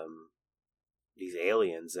these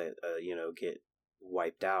aliens that get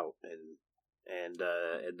wiped out, and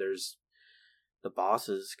there's the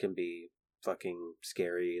bosses can be fucking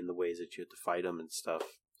scary in the ways that you have to fight them and stuff.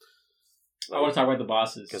 I want to talk about the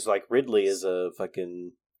bosses. Because, like, Ridley is a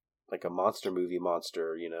fucking, like, a monster movie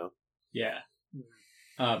monster, Yeah.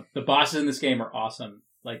 The bosses in this game are awesome.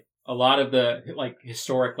 Like, a lot of the, like,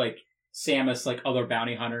 historic, like, Samus, like, other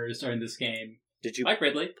bounty hunters are in this game. Like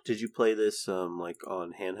Ridley. Did you play this, like,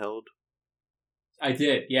 on handheld? I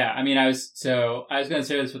did, yeah. I mean, I was going to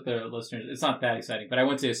say this with the listeners. It's not that exciting, but I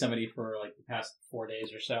went to Yosemite for like the past 4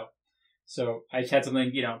 days or so. So I just had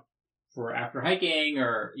something, for after hiking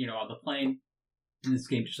or, on the plane. And this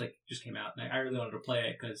game just came out. And I really wanted to play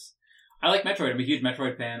it because I like Metroid. I'm a huge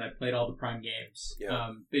Metroid fan. I played all the Prime games.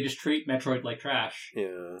 Yeah. They just treat Metroid like trash.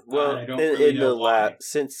 Yeah. Well, I don't really know why.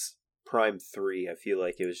 Since Prime 3, I feel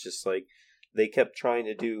like it was just like they kept trying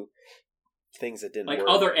to do things that didn't work. Like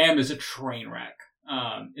Other M is a train wreck.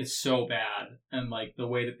 It's so bad, and like the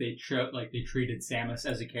way that they treated Samus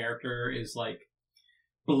as a character is like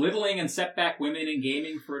belittling and set back women in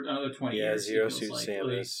gaming for another 20 years. Zero Suit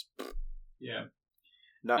Samus. Yeah.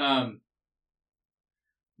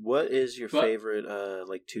 What is your favorite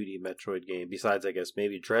like 2D Metroid game besides, I guess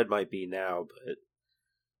maybe Dread might be now, but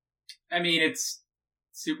I mean it's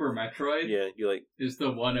Super Metroid. Yeah, is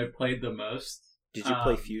the one I've played the most. Did you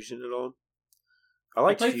play Fusion at all? I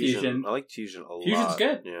liked Fusion. I liked Fusion a lot. Fusion's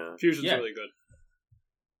good. Yeah. Fusion's really good.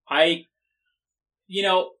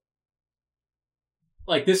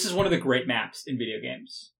 Like, this is one of the great maps in video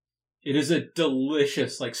games. It is a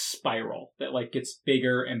delicious, like, spiral that, like, gets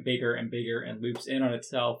bigger and bigger and bigger and loops in on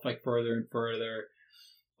itself, like, further and further.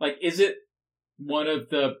 Like, is it one of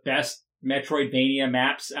the best Metroidvania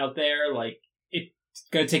maps out there? Like, it's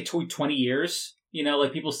gonna take 20 years.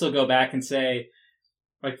 Like, people still go back and say...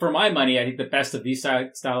 Like, for my money, I think the best of these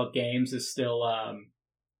style of games is still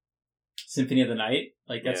Symphony of the Night.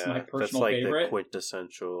 Like, that's my personal favorite. That's, the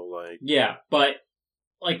quintessential, like... Yeah, but,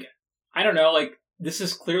 like, I don't know, like, this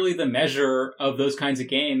is clearly the measure of those kinds of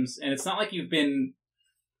games, and it's not like you've been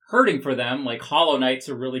hurting for them. Like, Hollow Knight's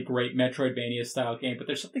a really great Metroidvania-style game, but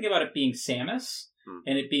there's something about it being Samus,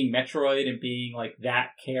 and it being Metroid, and being, like, that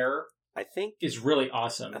care, I think... is really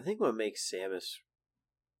awesome. I think what makes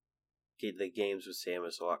the games with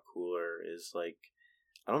Samus a lot cooler is like,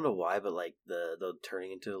 I don't know why, but like the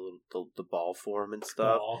turning into the ball form and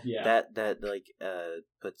stuff. That like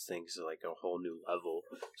puts things to like a whole new level,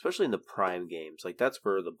 especially in the Prime games. Like that's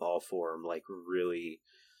where the ball form like really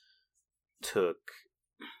took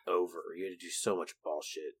over. You had to do so much ball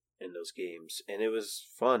shit in those games, and it was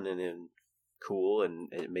fun and cool,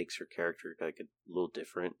 and it makes your character like a little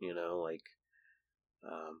different, like,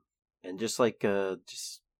 and just like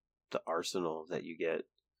just the arsenal that you get,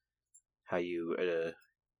 how you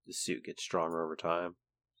the suit gets stronger over time.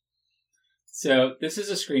 So this is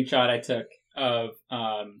a screenshot I took of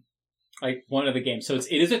like one of the games. So it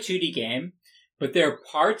is a 2D game, but there are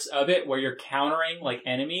parts of it where you're countering like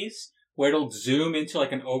enemies where it'll zoom into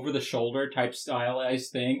like an over the shoulder type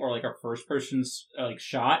stylized thing, or like a first person like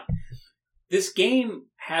shot. This game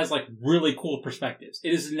has like really cool perspectives.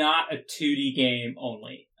 It is not a 2D game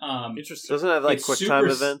only. Interesting. Doesn't it have like quick time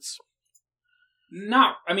events?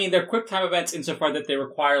 They're quick time events insofar that they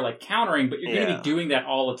require like countering, but you're going to be doing that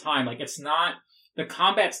all the time. Like the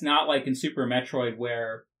combat's not like in Super Metroid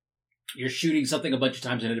where you're shooting something a bunch of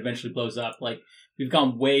times and it eventually blows up. Like we've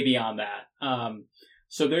gone way beyond that.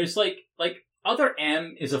 So there's like Other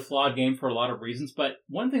M is a flawed game for a lot of reasons, but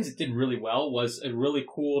one of the things it did really well was a really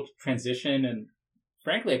cool transition and,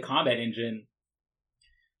 frankly, a combat engine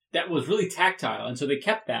that was really tactile, and so they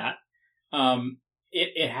kept that.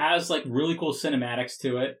 It has, like, really cool cinematics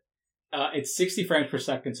to it. It's 60 frames per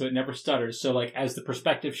second, so it never stutters. So, like, as the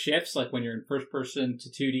perspective shifts, like when you're in first person to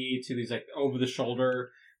 2D to these, like,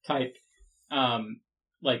 over-the-shoulder type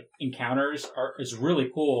like encounters is really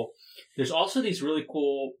cool. There's also these really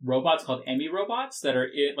cool robots called Emmy robots that are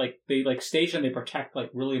they like station. They protect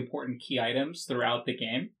like really important key items throughout the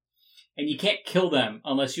game, and you can't kill them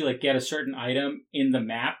unless you like get a certain item in the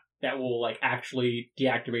map that will like actually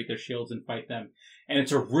deactivate their shields and fight them. And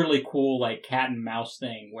it's a really cool like cat and mouse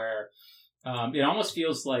thing where it almost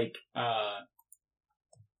feels like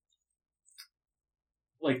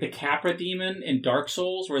the Capra demon in Dark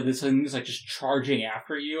Souls, where this thing is like just charging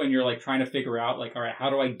after you, and you're like trying to figure out like, all right, how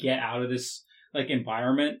do I get out of this like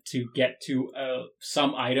environment to get to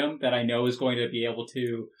some item that I know is going to be able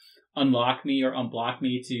to unlock me or unblock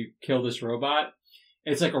me to kill this robot.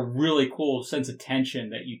 It's like a really cool sense of tension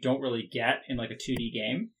that you don't really get in like a 2D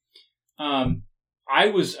game. I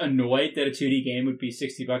was annoyed that a 2D game would be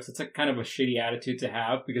 $60. It's like kind of a shitty attitude to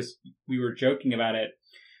have because we were joking about it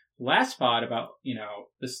last pod about,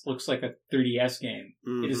 this looks like a 3DS game.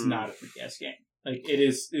 Mm-hmm. It is not a 3DS game. Like it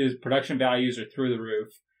is production values are through the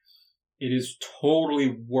roof. It is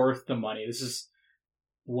totally worth the money. This is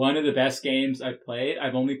one of the best games I've played.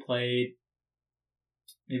 I've only played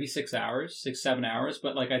maybe 7 hours,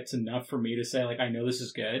 but like it's enough for me to say like I know this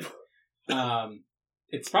is good.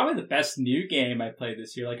 It's probably the best new game I played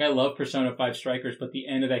this year. Like I love Persona 5 Strikers, but the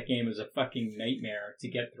end of that game is a fucking nightmare to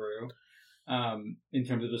get through. In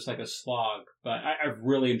terms of just like a slog, but I've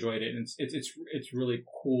really enjoyed it, and it's really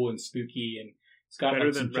cool and spooky, and it's got better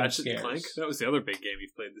like, than some Ratchet jump and Clank. That was the other big game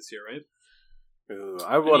you've played this year, right? Ooh,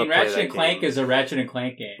 I want to play Ratchet that and Clank game. is a Ratchet and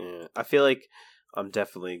Clank game. Yeah, I feel like I'm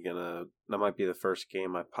definitely gonna. That might be the first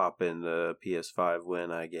game I pop in the PS5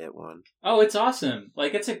 when I get one. Oh, it's awesome!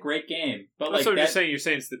 Like it's a great game. But that's like what I'm just saying. You're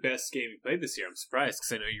saying it's the best game you played this year. I'm surprised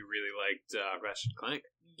because I know you really liked Ratchet and Clank.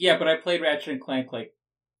 Yeah, but I played Ratchet and Clank like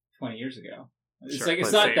 20 years ago. It's sure, like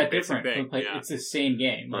it's not that different. Thing, yeah. It's the same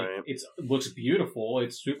game. Like right. it looks beautiful.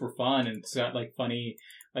 It's super fun, and it's got like funny,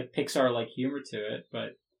 like Pixar like humor to it.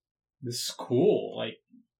 But this is cool. Like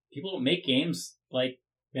people don't make games like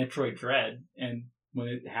Metroid Dread, and when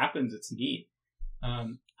it happens, it's neat.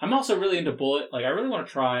 I'm also really into Bullet. Like I really want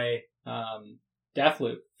to try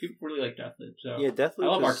Deathloop. People really like Deathloop. So yeah, Deathloop. I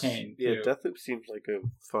love Arcane. Yeah, too. Deathloop seems like a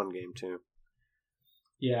fun game too.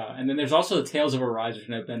 Yeah, and then there's also the Tales of Arise, which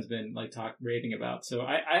I know Ben's been like raving about. So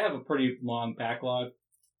I have a pretty long backlog.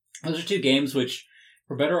 Those are two games which,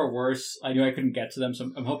 for better or worse, I knew I couldn't get to them.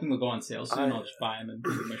 So I'm hoping they'll go on sale soon. I'll just buy them and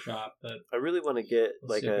put them in my shop. But I really want to get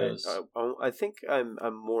like I think I'm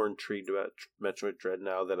more intrigued about Metroid Dread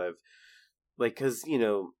now that I've because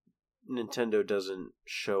Nintendo doesn't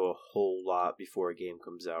show a whole lot before a game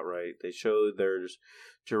comes out, right? They show their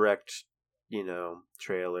direct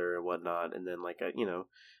trailer and whatnot, and then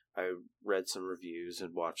I read some reviews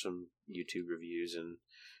and watched some YouTube reviews and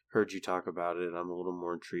heard you talk about it, and I'm a little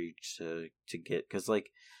more intrigued to get, because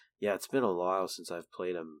it's been a while since I've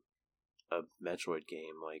played a Metroid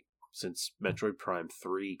game, like since Metroid Prime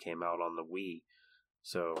 3 came out on the Wii,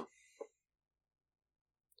 so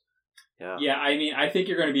yeah, I mean, I think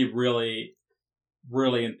you're going to be really,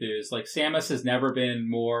 really enthused. Like Samus has never been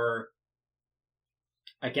more,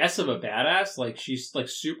 I guess, of a badass. Like she's like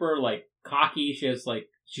super like cocky.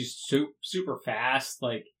 She's super fast.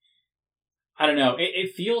 Like I don't know.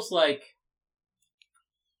 It feels like,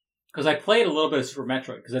 because I played a little bit of Super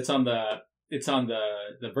Metroid because it's on the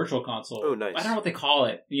Virtual Console. Oh, nice. I don't know what they call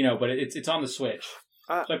it, but it's on the Switch.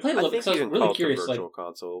 So I played a little bit. So I was really curious. Virtual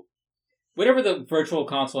Console. Whatever the Virtual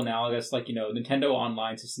Console analogous, Nintendo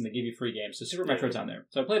Online system, they give you free games. So Super Metroid's on there.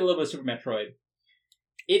 So I played a little bit of Super Metroid.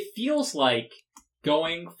 It feels like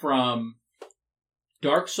going from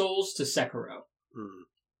Dark Souls to Sekiro. Mm.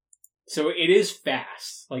 So it is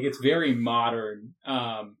fast. Like, it's very modern.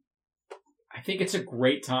 I think it's a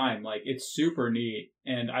great time. Like, it's super neat.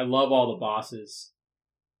 And I love all the bosses.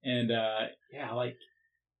 And,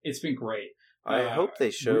 it's been great. I hope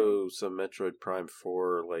they show some Metroid Prime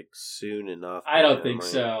 4, soon enough. I don't think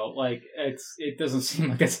so. It doesn't seem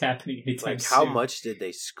like it's happening anytime soon. How much did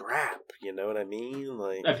they scrap? You know what I mean?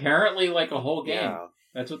 Apparently, a whole game. Yeah.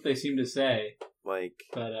 That's what they seem to say. But,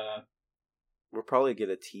 we'll probably get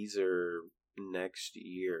a teaser next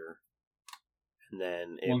year. And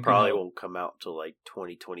then it probably won't come out till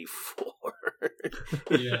 2024.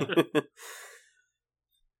 Yeah.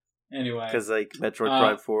 Anyway. Because Metroid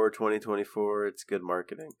Prime 4 2024, it's good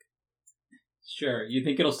marketing. Sure. You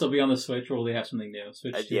think it'll still be on the Switch, or will they have something new?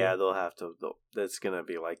 Switch 2? Yeah, they'll have to. That's going to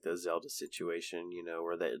be like the Zelda situation,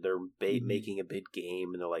 where they're making a big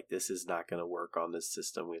game and they're like, this is not going to work on this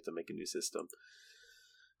system. We have to make a new system.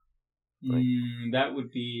 That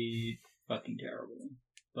would be fucking terrible.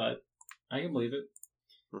 But I can believe it.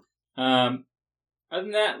 Other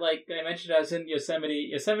than that, like I mentioned, I was in Yosemite.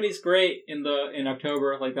 Yosemite's great in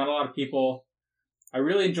October. Like, not a lot of people. I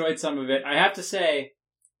really enjoyed some of it. I have to say,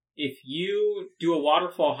 if you do a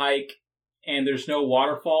waterfall hike and there's no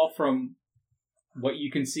waterfall from what you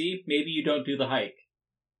can see, maybe you don't do the hike.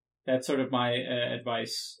 That's sort of my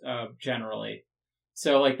advice generally.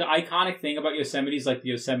 So, like, the iconic thing about Yosemite is, like, the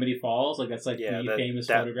Yosemite Falls. Like, that's, like, the famous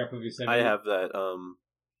photograph of Yosemite. I have that,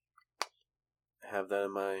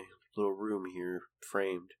 in my little room here,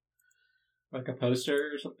 framed. Like a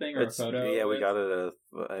poster or something, or a photo? Yeah, we got it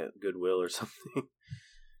at Goodwill or something.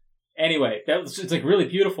 Anyway, it's, like, really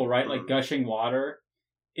beautiful, right? Like, gushing water.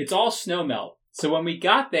 It's all snow melt. So when we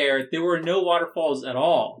got there were no waterfalls at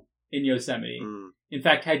all in Yosemite. In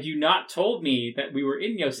fact, had you not told me that we were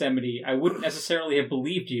in Yosemite, I wouldn't necessarily have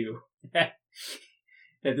believed you that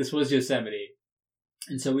this was Yosemite.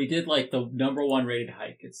 And so we did, like, the number 1 rated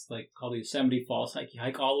hike. It's, like, called the Yosemite Falls hike. You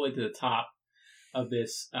hike all the way to the top of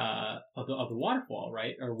this, of the waterfall,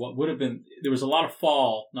 right? Or what would have been, there was a lot of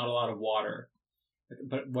fall, not a lot of water,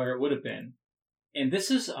 but where it would have been. And this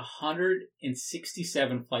is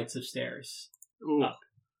 167 flights of stairs up.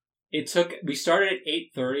 We started at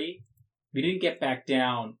 8:30. We didn't get back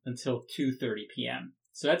down until 2:30 p.m.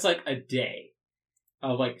 So that's like a day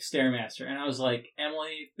of, like, Stairmaster. And I was like,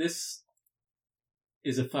 Emily, this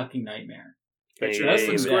is a fucking nightmare.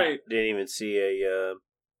 Looks great. Didn't even see a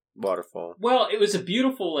waterfall. Well, it was a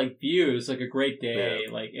beautiful, like, view. It was, like, a great day.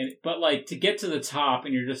 Yeah. But, like, to get to the top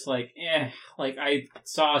and you're just like, like, I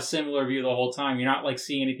saw a similar view the whole time. You're not, like,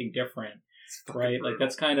 seeing anything different, right? Brutal. Like,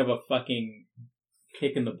 that's kind of a fucking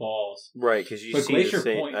kick in the balls. Right, because you see Glacier the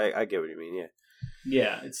same... Point, I get what you mean, yeah.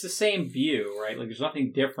 Yeah, it's the same view, right? Like, there's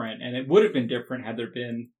nothing different. And it would have been different had there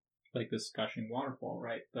been, like, this gushing waterfall,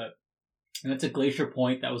 right? And that's a Glacier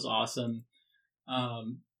Point. That was awesome.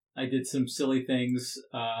 I did some silly things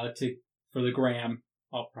for the gram.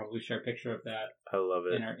 I'll probably share a picture of that. I love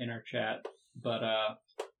it in our chat. But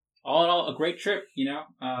all in all, a great trip. You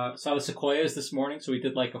know, saw the sequoias this morning, so we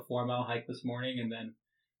did like a 4-mile hike this morning, and then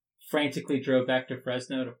frantically drove back to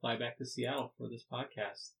Fresno to fly back to Seattle for this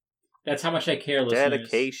podcast. That's how much I care, listeners.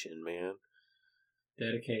 Dedication, man.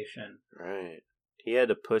 Dedication. Right. He had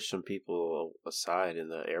to push some people aside in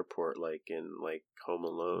the airport, like in like Home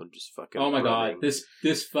Alone, just fucking. Oh my god, this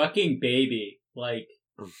fucking baby! Like,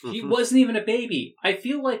 he wasn't even a baby. I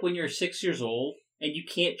feel like when you're 6 years old and you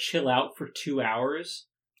can't chill out for 2 hours.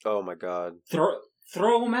 Oh my god!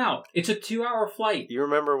 Throw him out. It's a 2-hour flight. You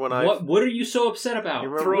remember when What are you so upset about?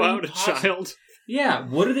 Throw out a child. Yeah,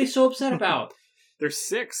 what are they so upset about? They're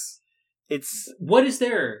 6. What is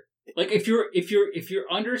there? Like, if you're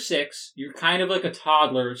under 6, you're kind of like a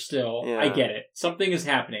toddler still. Yeah. I get it. Something is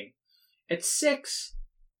happening. At 6,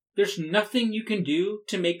 there's nothing you can do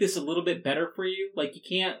to make this a little bit better for you. Like, you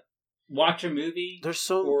can't watch a movie. There's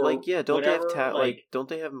so like don't whatever. They have don't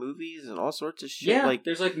they have movies and all sorts of shit? Yeah, like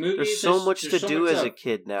there's like movies. There's so much to do as a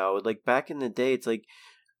kid now. Like back in the day, it's like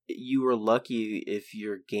you were lucky if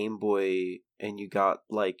your Game Boy and you got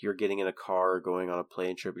like you're getting in a car or going on a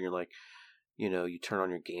plane trip and you're like, you know, you turn on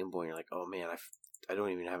your Game Boy and you're like, oh man, I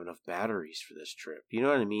don't even have enough batteries for this trip. You know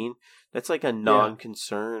what I mean? That's like a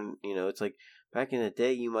non-concern. You know, it's like back in the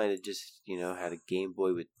day, you might have just, you know, had a Game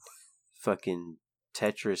Boy with fucking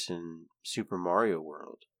Tetris and Super Mario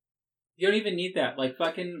World. You don't even need that. Like,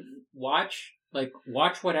 fucking watch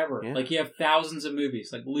whatever. Yeah. Like, you have thousands of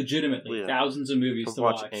movies. Like, legitimately, thousands of movies to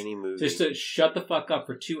watch. Any movie. Just to shut the fuck up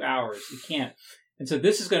for 2 hours. You can't. And so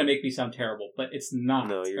this is going to make me sound terrible, but it's not.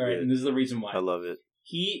 No, you're right? good. And this is the reason why. I love it.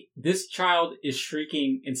 This child is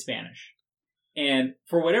shrieking in Spanish. And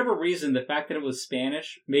for whatever reason, the fact that it was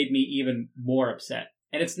Spanish made me even more upset.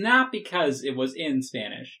 And it's not because it was in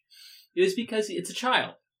Spanish. It is because it's a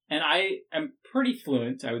child. And I am pretty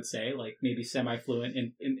fluent, I would say, like maybe semi-fluent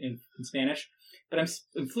in Spanish. But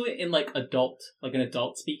I'm fluent in like an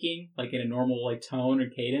adult speaking, like in a normal like tone or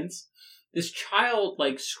cadence. This child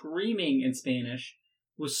like screaming in Spanish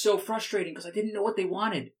was so frustrating because I didn't know what they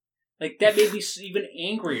wanted. Like that made me even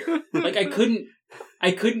angrier. Like I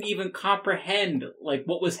couldn't even comprehend like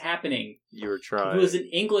what was happening. You were trying. It was in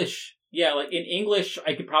English. Yeah, like in English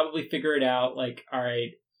I could probably figure it out. Like, all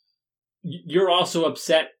right, you're also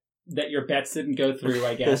upset that your bets didn't go through,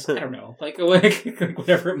 I guess. I don't know. Like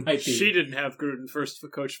whatever it might be. She didn't have Gruden first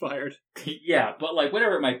coach fired. Yeah, but like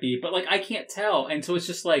whatever it might be. But like I can't tell. And so it's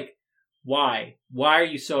just like, why? Why are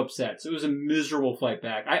you so upset? So it was a miserable flight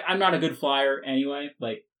back. I'm not a good flyer anyway.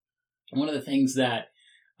 Like one of the things that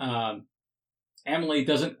Emily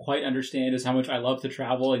doesn't quite understand is how much I love to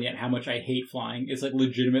travel and yet how much I hate flying. It's like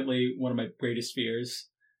legitimately one of my greatest fears.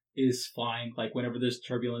 is flying. Like whenever there's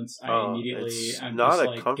turbulence, I'm it's not not just a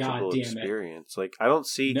like, comfortable God damn it. experience. Like I don't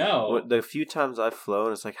see the few times I've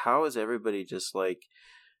flown. It's like, how is everybody just like?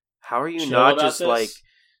 How are you Chill not about just this? like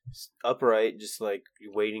upright, just like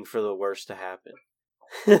waiting for the worst to happen?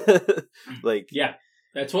 Like, Yeah,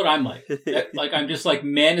 that's what I'm like. Like I'm just like,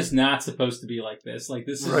 man is not supposed to be like this. Like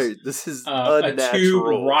this is right. This is a tube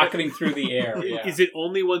unnatural. rocketing through the air. Yeah. Is it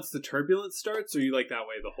only once the turbulence starts, or are you like that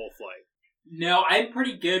way the whole flight? No, I'm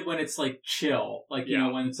pretty good when it's like chill. Like you Yeah.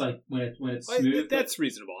 know when it's like when it's smooth. That's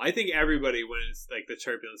reasonable. I think everybody, when it's like the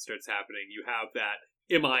turbulence starts happening, you have that.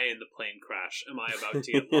 Am I in the plane crash? Am I about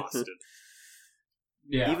to get lost?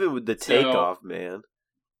 Yeah. Even with the So- takeoff, man.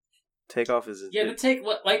 Takeoff is Yeah, the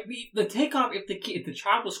takeoff. If the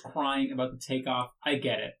child was crying about the takeoff, I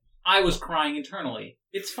get it. I was crying internally.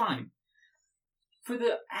 It's fine. For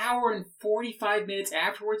the hour and 45 minutes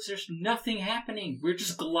afterwards, there's nothing happening. We're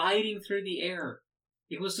just gliding through the air.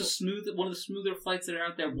 It was one of the smoother flights that are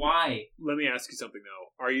out there. Why? Let me ask you something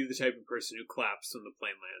though. Are you the type of person who claps when the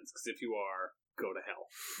plane lands? Because if you are, go to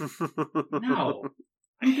hell. No.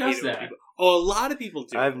 I Who hate does it when that? people- Oh, a lot of people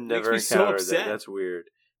do. I've It never makes me so encountered that. upset. That's weird.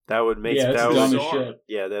 That would make Yeah, that it's would dumb as shit.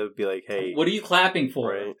 yeah. That would be like, hey, What are you clapping for?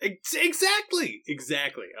 right? Exactly.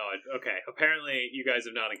 Oh, okay. Apparently, you guys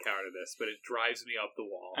have not encountered this, but it drives me up the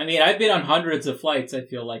wall. I mean, I've been on hundreds of flights, I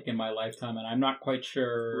feel like, in my lifetime, and I'm not quite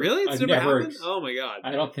sure. Really? It's I've never happened? Oh my god.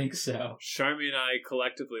 I don't think so. Charmy and I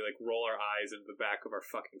collectively like roll our eyes into the back of our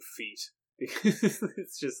fucking feet. Because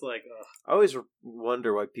it's just like, ugh. I always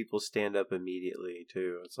wonder why people stand up immediately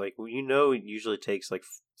too. It's like, well, it usually takes like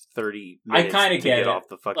 30 I minutes kinda to get get it. off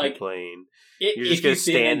the fucking Like, plane. If You're just gonna you've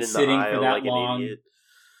been stand in the sitting for aisle that like long, an idiot.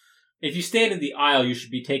 if you stand in the aisle, you should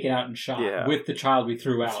be taken out and shot Yeah. with the child we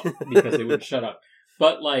threw out because they wouldn't shut up.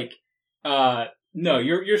 But like, no,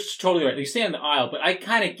 you're totally right. You stand in the aisle, but I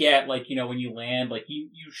kind of get like when you land, like you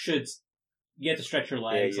have to stretch your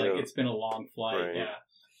legs. you Like know. it's been a long flight. Right. Yeah,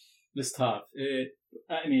 it's tough.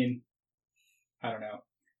 I mean, I don't know.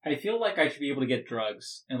 I feel like I should be able to get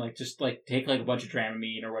drugs and like just like take like a bunch of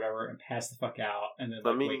Dramamine or whatever and pass the fuck out and then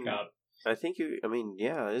like wake up. I think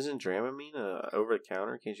isn't Dramamine over the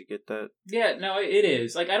counter? Can't you get that? Yeah, no, it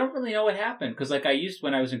is. Like, I don't really know what happened. Because, like,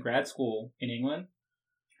 when I was in grad school in England,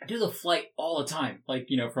 I do the flight all the time. Like,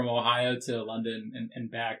 from Ohio to London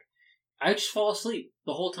and back. I just fall asleep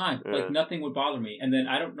the whole time. Yeah. Like, nothing would bother me. And then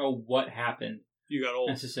I don't know what happened You got old.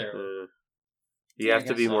 necessarily. You Yeah, have I to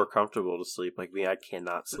guess be so. more comfortable to sleep. Like me, I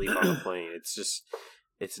cannot sleep on a plane.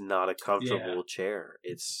 It's not a comfortable chair.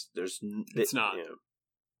 It's not.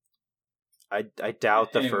 I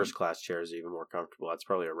doubt the Anyway. first class chair is even more comfortable. That's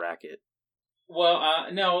probably a racket.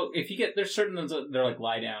 Well, no, if you there's certain ones that they're like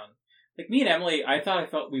lie down. Like me and Emily,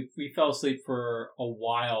 we fell asleep for a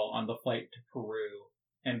while on the flight to Peru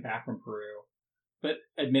and back from Peru. But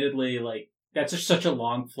admittedly, like, that's just such a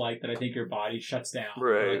long flight that I think your body shuts down.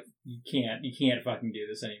 Right. Like, you can't fucking do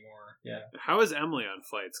this anymore. Yeah. How is Emily on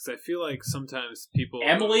flights? Because I feel like sometimes people.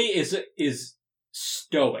 Emily is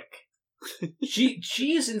stoic.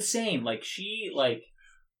 she is insane. Like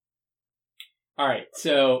all right,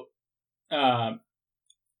 so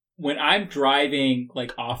when I'm driving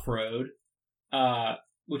like off road,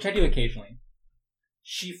 which I do occasionally,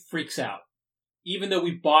 she freaks out. Even though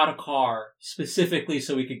we bought a car specifically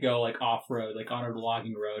so we could go like off road, like on a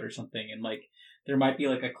logging road or something, and like there might be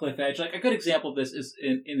like a cliff edge. Like a good example of this is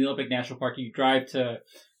in the Olympic National Park. You drive to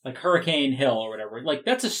like Hurricane Hill or whatever. Like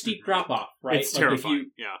that's a steep drop off, right? It's like terrifying.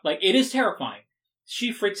 Yeah. Like it is terrifying.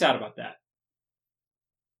 She freaks out about that.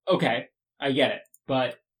 Okay, I get it,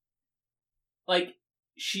 but like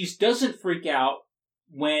she doesn't freak out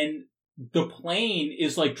when the plane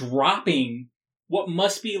is like dropping what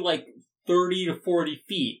must be like 30 to 40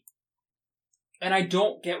 feet. And I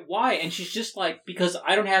don't get why. And she's just like, because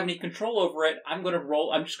I don't have any control over it, I'm going to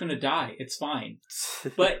roll. I'm just going to die. It's fine.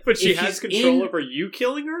 But she if has she's control over you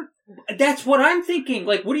killing her? That's what I'm thinking.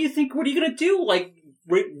 Like, what do you think? What are you going to do? Like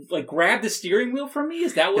grab the steering wheel from me?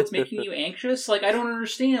 Is that what's making you anxious? Like, I don't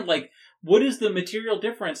understand. Like, what is the material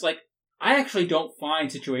difference? Like, I actually don't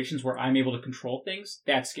find situations where I'm able to control things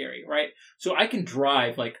that scary, right? So I can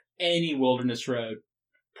drive like any wilderness road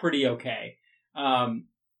pretty okay.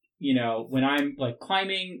 When I'm like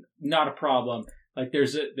climbing, not a problem. Like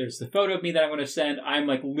there's the photo of me that I'm going to send. I'm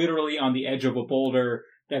like literally on the edge of a boulder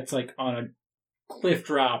that's like on a cliff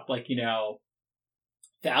drop, like,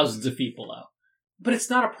 thousands of feet below. But it's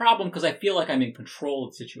not a problem because I feel like I'm in control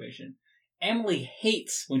of the situation. Emily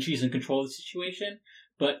hates when she's in control of the situation,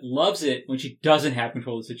 but loves it when she doesn't have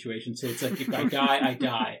control of the situation. So it's like, if I die, I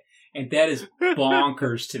die. And that is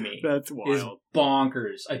bonkers to me. That's It wild. is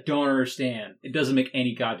bonkers. I don't understand. It doesn't make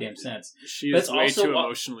any goddamn sense. She is That's way also too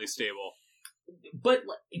emotionally stable. But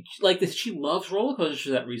she loves roller coasters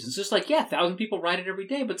for that reason. It's just like, yeah, 1,000 people ride it every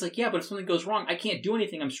day, but it's like, yeah, but if something goes wrong, I can't do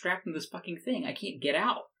anything. I'm strapped in this fucking thing. I can't get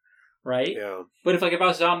out, right? Yeah. But if I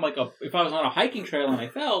was on a hiking trail and I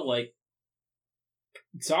fell, like,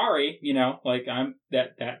 sorry, like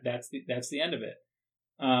that's the end of it.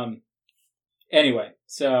 Anyway,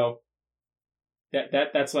 so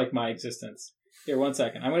that's like my existence. Here, 1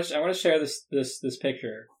 second. I want to share this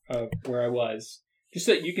picture of where I was. Just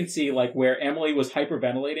so that you can see, like, where Emily was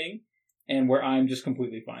hyperventilating and where I'm just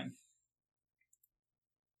completely fine.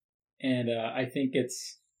 And I think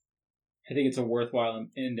it's a worthwhile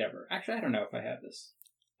endeavor. Actually, I don't know if I have this.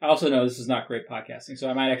 I also know this is not great podcasting, so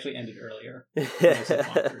I might actually end it earlier.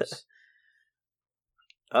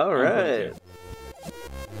 All right.